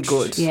really watched.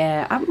 good.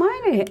 Yeah, I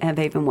might have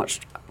even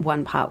watched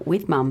one part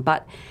with Mum,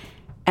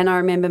 and I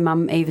remember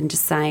Mum even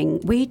just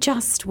saying we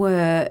just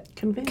were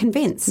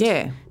convinced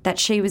Yeah. that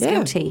she was Yeah.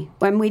 guilty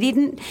when we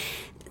didn't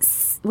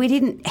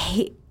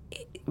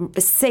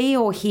see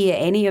or hear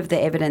any of the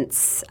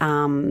evidence,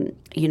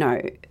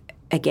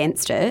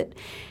 against it.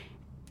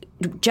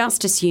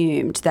 Just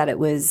assumed that it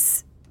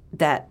was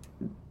that.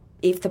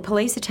 If the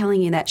police are telling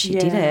you that she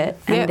did it,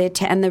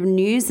 and and the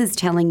news is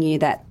telling you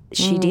that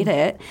she did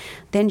it,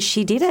 then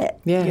she did it.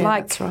 Yeah. Yeah,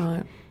 like, that's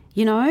right.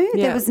 there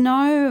Yeah. was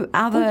no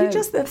other Well,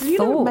 it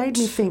thought. made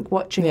me think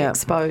watching Yeah.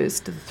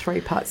 Exposed, the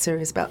 3-part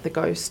series about the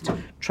ghost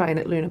train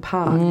at Luna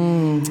Park.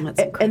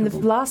 That's And the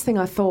last thing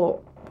I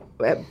thought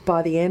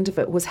by the end of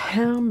it was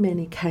how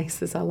many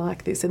cases are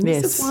like this, and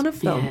this Yes. is one of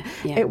them.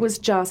 Yeah. It was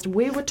just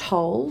we were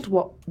told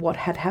what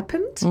had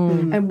happened,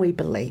 and we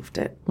believed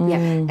it. Yeah.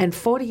 And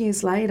 40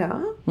 years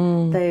later,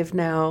 they've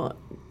now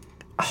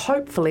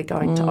hopefully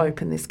going to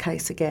open this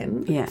case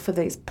again Yeah. for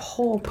these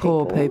poor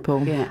Poor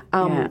people.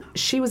 Yeah.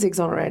 She was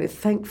exonerated,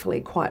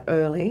 thankfully, quite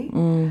early.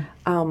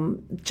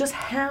 Just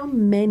how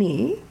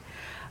many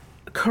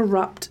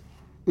corrupt,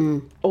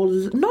 or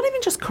not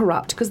even just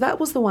corrupt, because that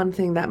was the one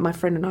thing that my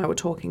friend and I were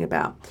talking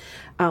about.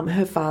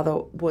 Her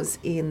father was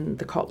in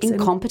the cops.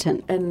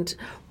 Incompetent. And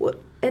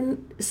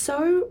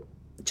so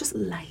just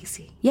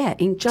lazy. Yeah,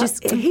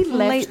 just he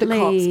left the cops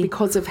completely-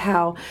 because of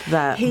how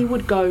That- he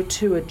would go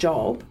to a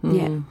job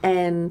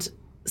and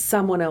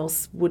someone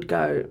else would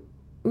go,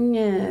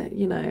 yeah,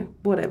 you know,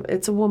 whatever.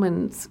 It's a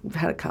woman's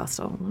had a cast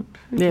on.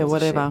 Who Yeah, gives a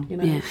whatever. shit, you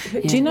know?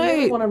 Yeah. Do you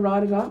know- want to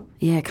write it up?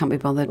 Yeah, can't be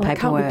bothered. Like,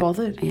 can't be Paperwork.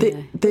 bothered. Yeah.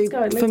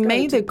 Let's For go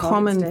me, to the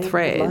common Commons Day,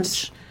 thread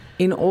lunch.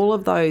 in all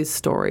of those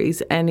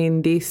stories, and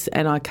in this,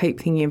 and I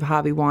keep thinking of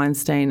Harvey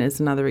Weinstein as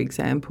another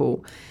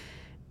example,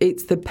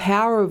 it's the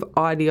power of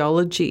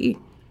ideology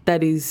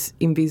that is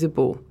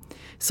invisible.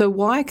 So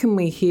why can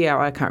we hear,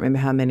 I can't remember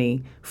how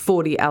many,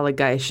 40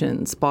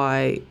 allegations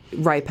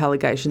rape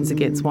allegations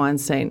against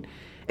Weinstein?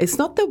 It's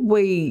not that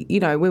we, you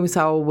know, when we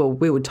say, oh, well,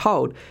 we were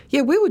told.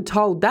 Yeah, we were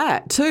told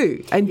that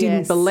too and didn't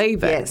Yes,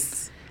 believe it.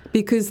 yes.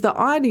 Because the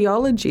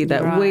ideology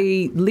that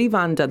we live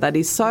under that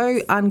is so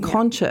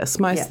unconscious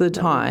most of the that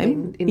we've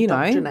time, been you know,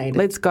 indoctrinated.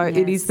 let's go,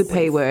 it is the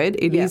P word,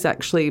 it is Yeah.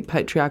 actually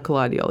patriarchal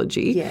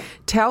ideology, Yeah.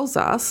 tells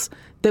us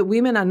that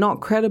women are not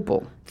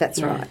credible,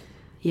 That's right.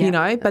 Yeah, you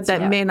know, but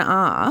that men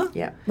are.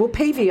 Yeah. Well,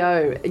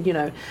 PVO, you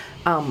know,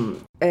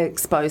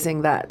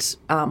 exposing that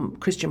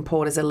Christian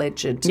Porter's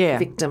alleged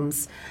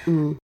victim's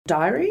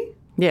diary.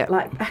 Yeah.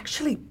 Like,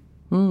 actually,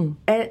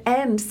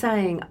 and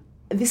saying,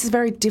 this is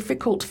very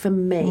difficult for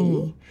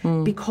me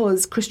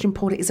because Christian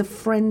Porter is a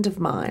friend of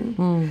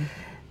mine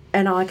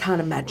and I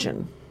can't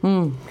imagine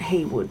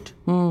he would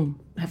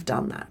have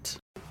done that.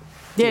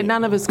 Yeah,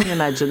 none of us can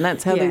imagine.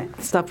 That's how Yeah.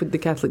 the stuff with the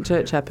Catholic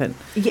Church happened.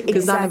 Yeah,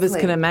 Because none of us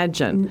exactly. can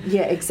imagine.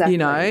 Yeah, exactly. You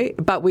know,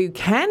 but we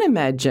can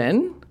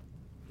imagine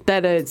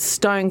that a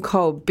stone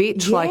cold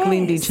bitch like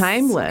Lindy Yes.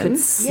 Chamberlain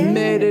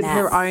murdered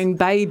her Yes. own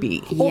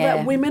baby. Or Yeah.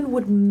 that women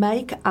would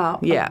make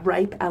up Yeah. a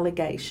rape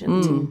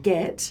allegation to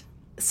get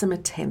some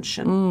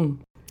attention.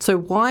 So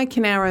why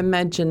can our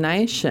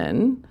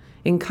imagination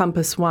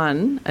encompass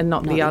one and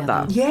not the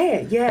other?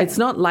 Yeah, yeah. It's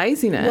not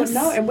laziness.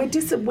 Well, no,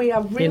 and we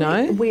are really,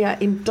 know? we are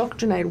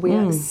indoctrinated. We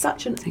are at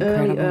such an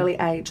early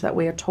age that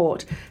we are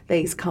taught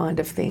these kind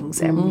of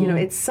things. And, you know,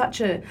 it's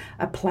such a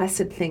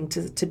placid thing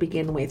to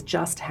begin with,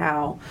 just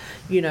how,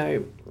 you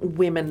know,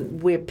 women,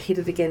 we're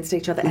pitted against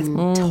each other as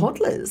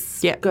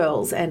toddlers, Yep.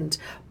 girls, and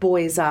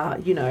boys are,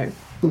 you know.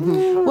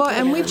 Well,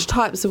 and which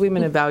types of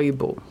women are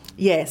valuable?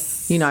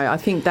 Yes. You know, I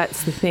think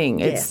that's the thing.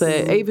 It's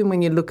Yes. even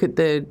when you look at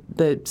the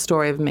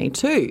story of Me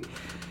Too,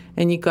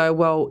 and you go,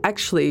 well,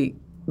 actually,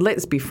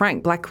 let's be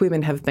frank, black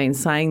women have been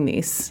saying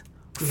this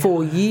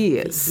for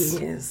years.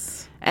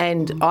 Yes.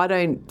 And I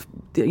don't,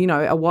 you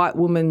know, a white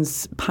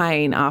woman's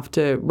pain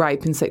after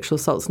rape and sexual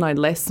assault's no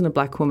less than a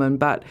black woman,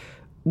 but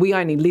we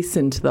only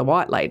listened to the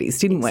white ladies,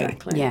 didn't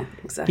Exactly. Yeah.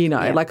 Exactly. we? You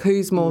know, like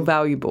who's more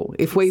valuable?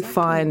 If we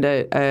find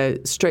a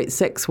street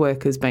sex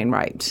worker's been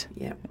raped,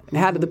 Yeah.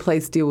 how do the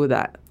police deal with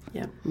that?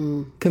 Yeah.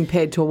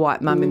 Compared to a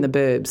white mum in the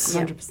burbs.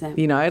 100%.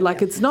 You know,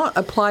 like it's not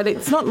applied,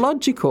 it's not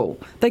logical.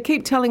 They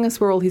keep telling us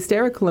we're all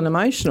hysterical and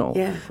emotional,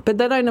 Yeah. but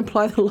they don't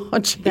apply the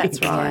logic.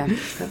 That's right.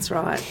 That's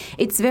right.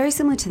 It's very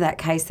similar to that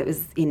case that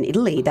was in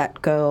Italy,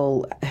 that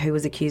girl who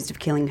was accused of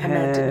killing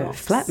Amanda her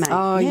Knox. flatmate.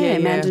 Oh, yeah,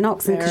 Amanda yeah.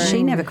 Knox, and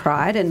she never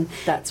cried and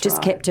That's just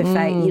right. kept her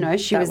faith. You know,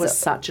 she That was, was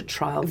such a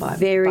trial by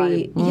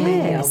very by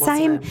Miguel, wasn't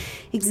same, it?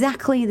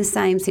 exactly the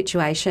same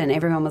situation.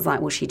 Everyone was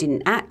like, well, she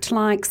didn't act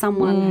like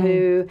someone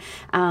who,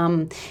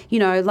 you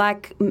know,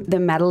 like the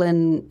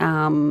Madeline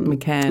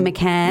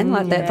McCann,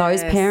 like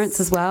those parents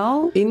as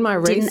well. In my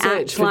didn't research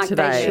act for like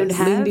today, they should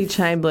have. Lindy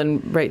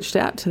Chamberlain reached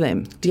out to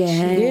them.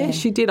 Yeah,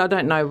 she did. I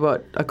don't know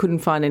I couldn't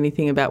find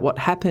anything about what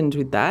happened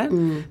with that,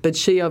 but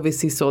she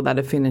obviously saw that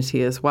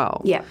affinity as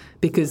well. Yeah.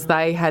 Because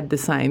they had the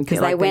same thing. Because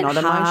they went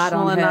they're not hard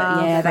on emotional her.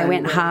 enough. Yeah, they and-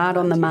 went hard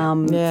on the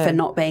mum Yeah. for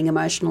not being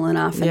emotional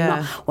enough. And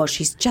Yeah. well,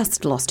 she's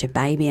just lost her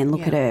baby, and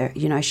look at her.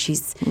 You know,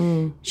 she's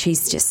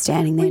just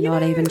standing there,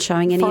 not even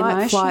showing any Fight,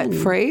 emotion. flight,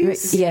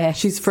 freeze. Yeah,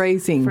 She's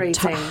freezing.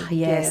 Freezing.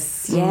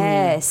 yes.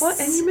 Well,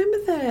 and you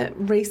remember the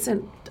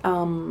recent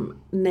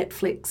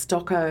Netflix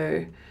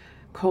doco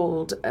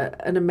called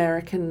An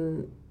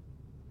American,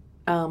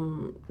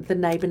 The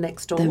Neighbour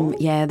Next Door? No,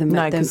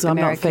 because I'm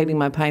not feeding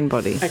my pain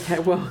body. Okay,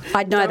 well,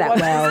 I know that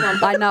well.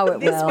 I know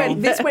it well.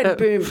 This went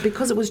boom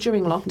because it was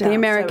during lockdown. The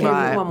American so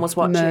everyone was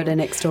watching Murder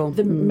Next Door.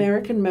 The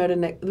American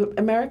the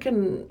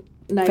American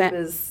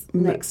Neighbours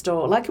Next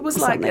Door. Like it was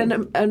like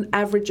an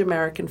average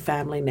American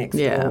family next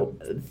Yeah. door.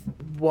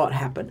 What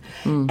happened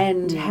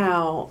and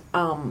how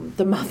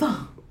the mother,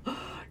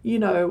 you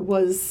know,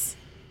 was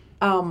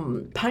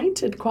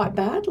painted quite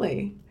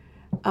badly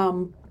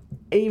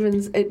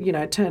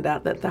it turned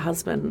out that the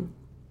husband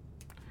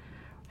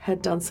had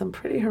done some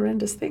pretty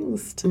horrendous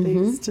things to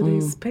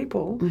these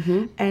people,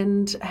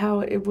 and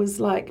how it was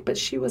like, but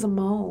she was a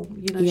mole,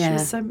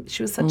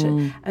 she was such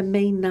a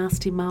mean,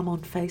 nasty mum on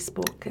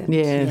Facebook.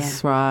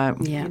 And, right.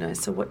 Yeah.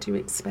 So what do you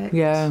expect?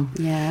 Yeah.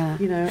 Yeah.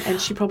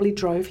 And she probably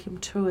drove him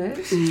to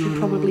it. She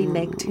probably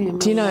negged him.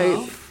 Do you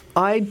know,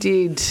 I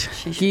did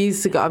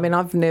years ago, I mean,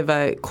 I've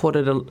never caught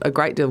it a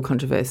great deal of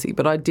controversy,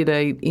 but I did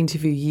an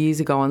interview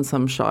years ago on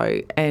some show,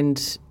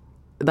 and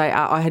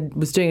I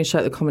was doing a show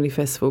at the Comedy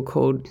Festival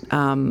called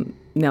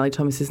Nellie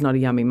Thomas is Not a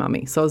Yummy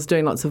Mummy. So I was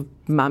doing lots of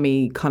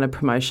mummy kind of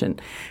promotion.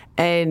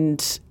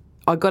 And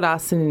I got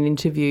asked in an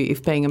interview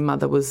if being a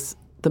mother was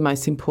the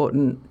most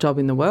important job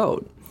in the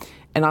world.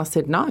 And I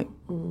said no.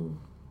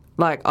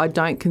 Like, I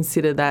don't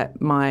consider that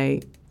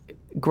my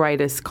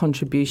greatest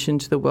contribution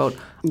to the world.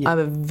 I'm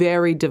a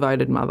very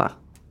devoted mother.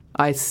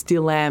 I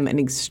still am an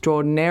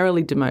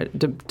extraordinarily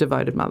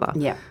devoted mother.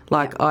 Yeah.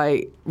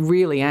 I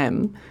really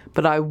am.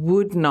 But I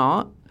would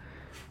not,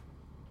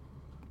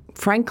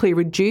 frankly,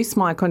 reduce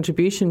my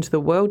contribution to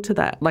the world to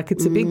that. Like,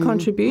 it's a big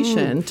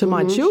contribution to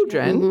my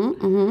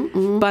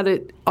children,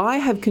 but I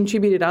have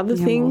contributed other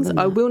things.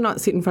 I will not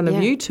sit in front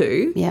of you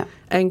two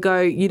and go,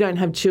 you don't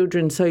have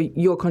children, so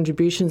your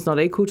contribution's not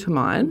equal to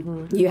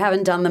mine. You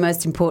haven't done the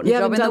most important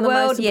job in the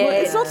world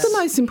yet. It's not the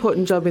most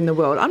important job in the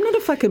world. I'm not a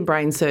fucking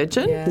brain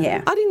surgeon.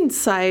 Yeah. I didn't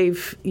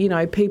save,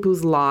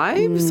 people's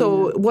lives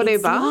or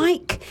whatever. It's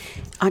like,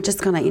 I'm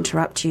just going to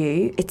interrupt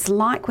you. It's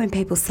like when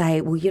people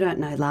say, well, you don't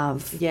know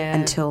love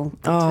until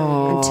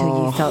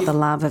you felt the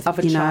love of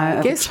a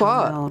child. Guess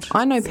what?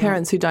 I know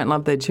parents who don't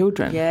love their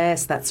children.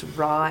 Yes, that's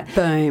right.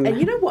 Boom. And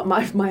you know what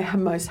my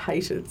most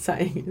hated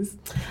saying is?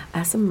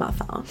 As a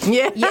mother.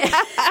 Yeah. With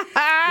the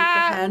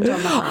hand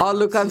on the heart. Oh,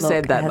 look, I've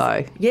said that,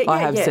 though. I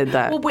have said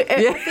that. Well,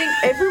 I think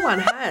everyone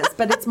has,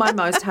 but it's my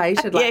most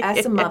hated,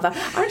 as a mother.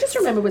 I just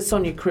remember when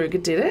Sonia Kruger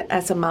did it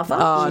as a mother.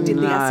 She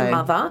did the as a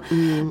mother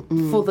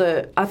for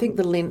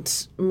the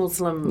Lint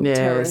Muslim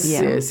terrorist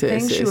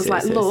thing. She was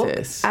like, look,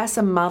 as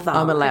a mother.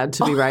 I'm allowed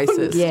to be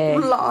racist.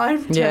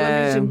 Live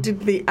television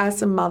did the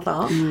as a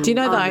mother. Do you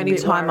know the only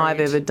time I've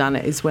ever done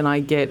it is when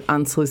I get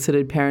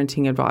unsolicited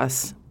parenting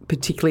advice,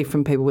 particularly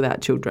from people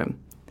without children.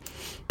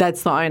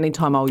 That's the only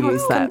time I'll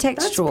use that.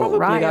 Contextual,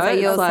 right? So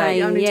you're saying,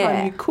 the only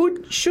time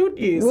you should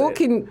use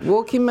it.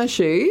 Walk in my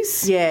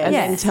shoes and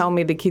then tell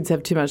me the kids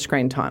have too much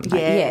screen time.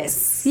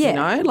 Yes. You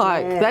know,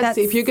 that's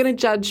if you're going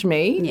to judge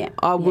me,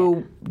 I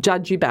will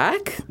judge you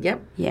back.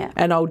 Yep. Yeah.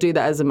 And I'll do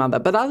that as a mother.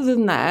 But other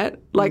than that,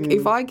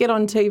 if I get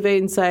on TV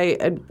and say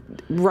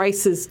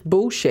racist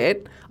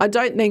bullshit, I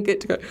don't then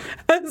get to go,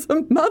 as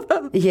a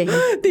mother,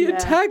 the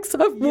attacks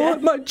I've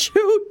brought my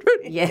children.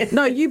 Yeah.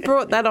 No, you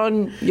brought that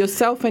on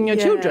yourself and your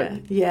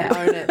children. Yeah,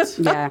 own it.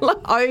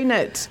 Own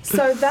it.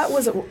 So that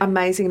was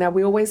amazing. Now,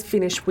 we always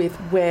finish with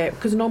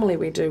because normally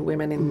we do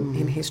women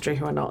in history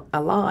who are not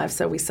alive,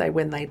 so we say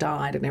when they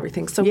died and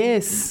everything. So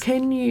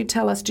can you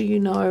tell us, do you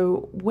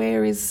know,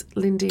 where is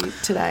Lindy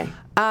today?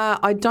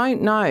 I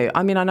don't know.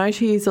 I mean, I know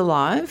she is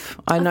alive.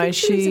 I know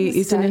she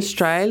is in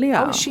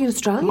Australia. Oh, is she in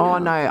Australia? Oh,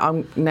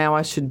 no. Now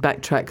I should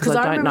backtrack because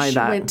I don't know she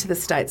that. went to the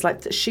States.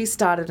 Like, she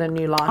started a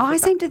new life. I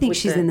seem to think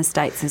she's in the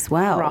States as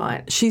well.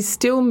 Right. She's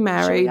still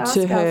married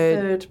to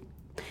her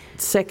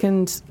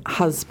second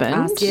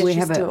husband. We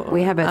have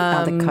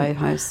other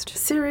co-host.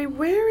 Siri,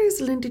 where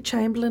is Lindy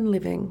Chamberlain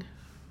living?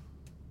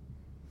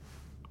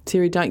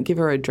 Siri, don't give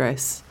her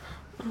address.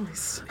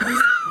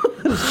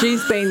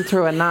 She's been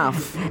through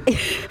enough.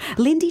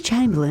 Lindy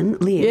Chamberlain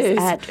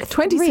lives at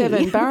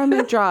 27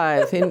 Barramount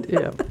Drive.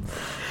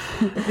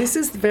 This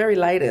is the very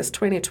latest,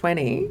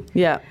 2020.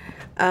 Yeah.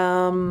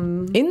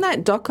 In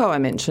that doco I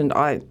mentioned,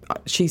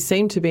 she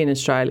seemed to be in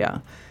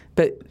Australia.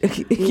 But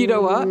you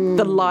know what?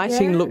 The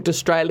lighting looked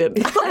Australian.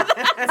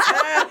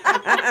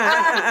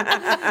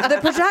 The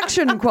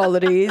production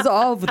qualities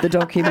of the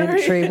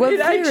documentary were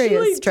very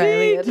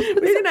Australian. It's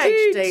in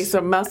HD, so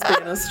it must be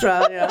in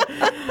Australia.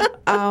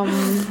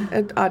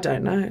 I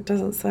don't know. It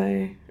doesn't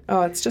say.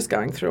 Oh, it's just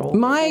going through all.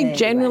 My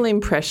general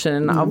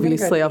impression,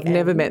 obviously I've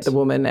never met the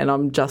woman and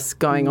I'm just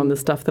going on the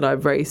stuff that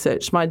I've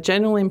researched. My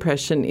general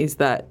impression is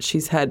that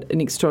she's had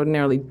an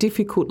extraordinarily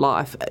difficult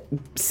life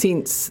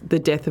since the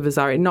death of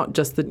Azaria, not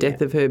just the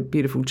death of her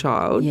beautiful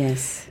child.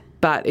 Yes.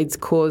 But it's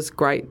caused a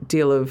great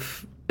deal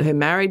of her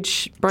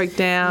marriage broke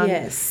down.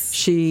 Yes.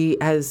 She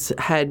has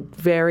had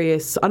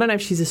various, I don't know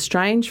if she's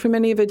estranged from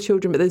any of her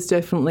children, but there's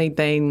definitely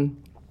been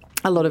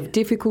a lot of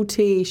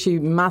difficulty. She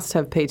must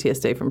have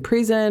PTSD from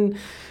prison,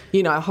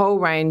 a whole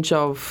range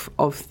of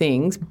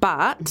things.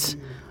 But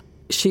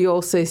she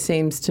also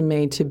seems to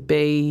me to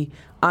be,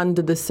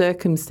 under the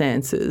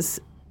circumstances,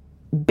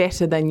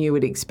 better than you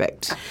would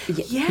expect.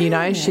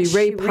 Yeah. She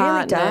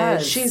repartnered.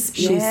 Really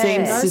she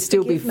seems to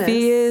still be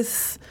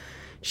fierce.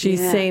 She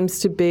seems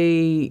to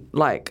be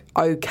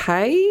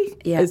okay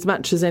as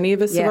much as any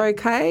of us are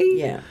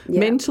okay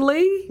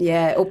mentally.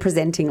 Yeah, or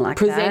presenting like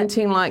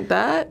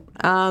that.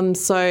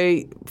 So,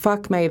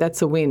 fuck me,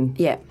 that's a win.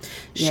 Yeah.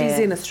 She's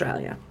in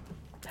Australia.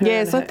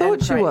 Yes, I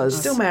thought she was.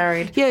 Still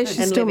married. Yeah, she's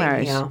and still living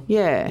married. here.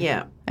 Yeah.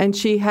 Yeah. And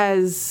she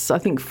has, I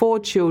think, 4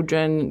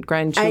 children,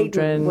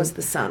 grandchildren. Aiden was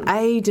the son.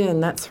 Aidan,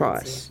 that's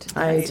right.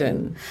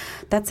 Aidan.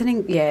 That's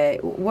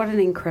what an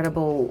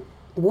incredible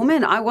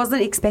woman. I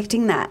wasn't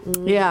expecting that.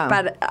 Yeah.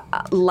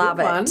 But love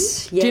Good it. one.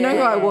 Yeah. Do you know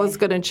who I was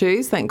going to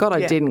choose? Thank God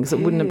I didn't, because it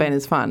wouldn't have been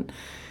as fun.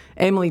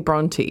 Emily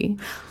Bronte.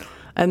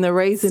 And the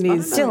reason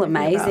is... Still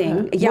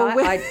amazing. Yeah,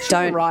 Well, I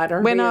don't.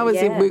 Writer. When I was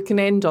yeah. we can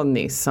end on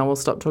this, so we'll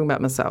stop talking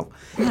about myself.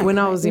 When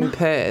I was in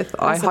Perth,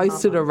 I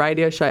hosted a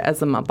radio show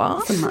as a mother,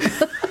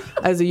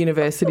 as a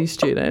university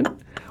student,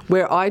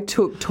 where I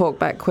took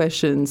talkback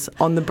questions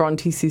on the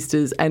Bronte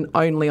sisters and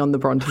only on the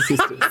Bronte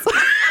sisters.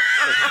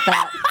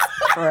 That's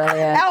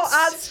brilliant. How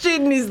art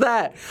student is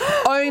that?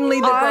 Only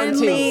the Brontes.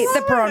 Only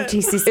the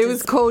Bronte sisters. It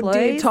was called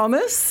Dear please.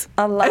 Thomas.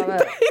 I love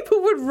and it.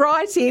 people would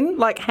write in,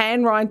 like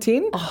handwrite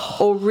in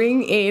or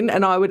ring in,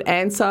 and I would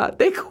answer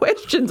their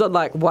questions on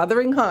like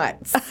Wuthering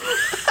Heights.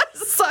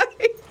 So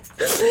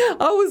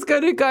I was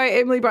going to go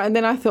Emily Bronte, and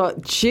then I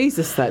thought,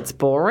 Jesus, that's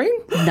boring.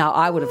 No,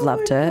 I would have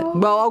loved it.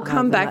 Well, I'll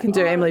come back and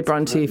do Emily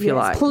Bronte if you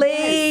like.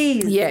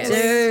 Please. Yes,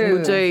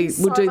 do.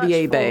 we'll do the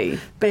EB.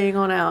 Being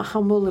on our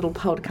humble little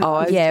podcast. Oh,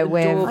 I Yeah, adore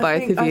we're-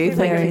 both of you. I think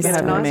Thank we you for get a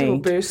having nice little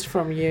me. boost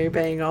from you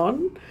being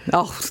on.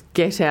 Oh,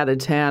 get out of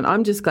town.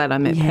 I'm just glad I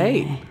met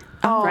Pete.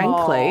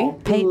 Frankly.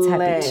 Pete's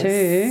Bless. happy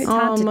too. It's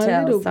hard to my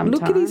tell little,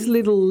 sometimes. look at his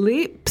little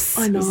lips.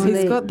 I know.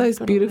 He's got those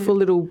beautiful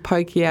little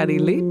pokey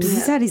outy lips.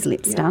 He's had his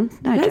lips done.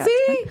 No Has doubt.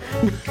 he?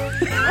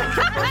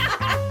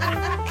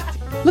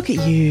 Look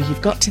at you,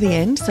 you've got to the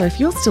end. So if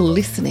you're still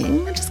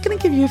listening, I'm just going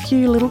to give you a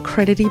few little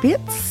credity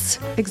bits.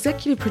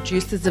 Executive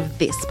producers of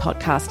this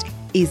podcast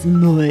is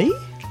me,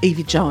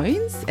 Evie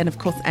Jones, and of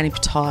course Annie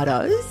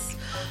Potatoes.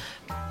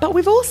 But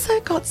we've also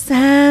got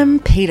Sam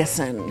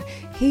Peterson.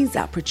 He's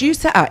our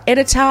producer, our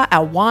editor,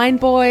 our wine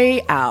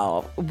boy,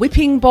 our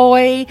whipping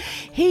boy.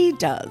 He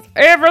does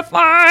everything.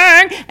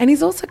 And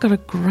he's also got a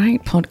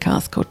great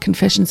podcast called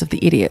Confessions of the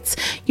Idiots.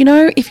 You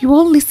know, if you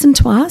all listen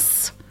to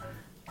us,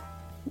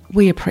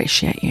 we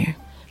appreciate you.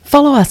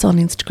 Follow us on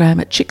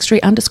Instagram at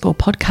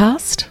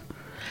chickstree_podcast.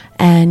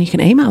 And you can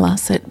email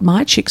us at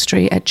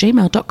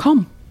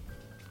mychickstree@gmail.com.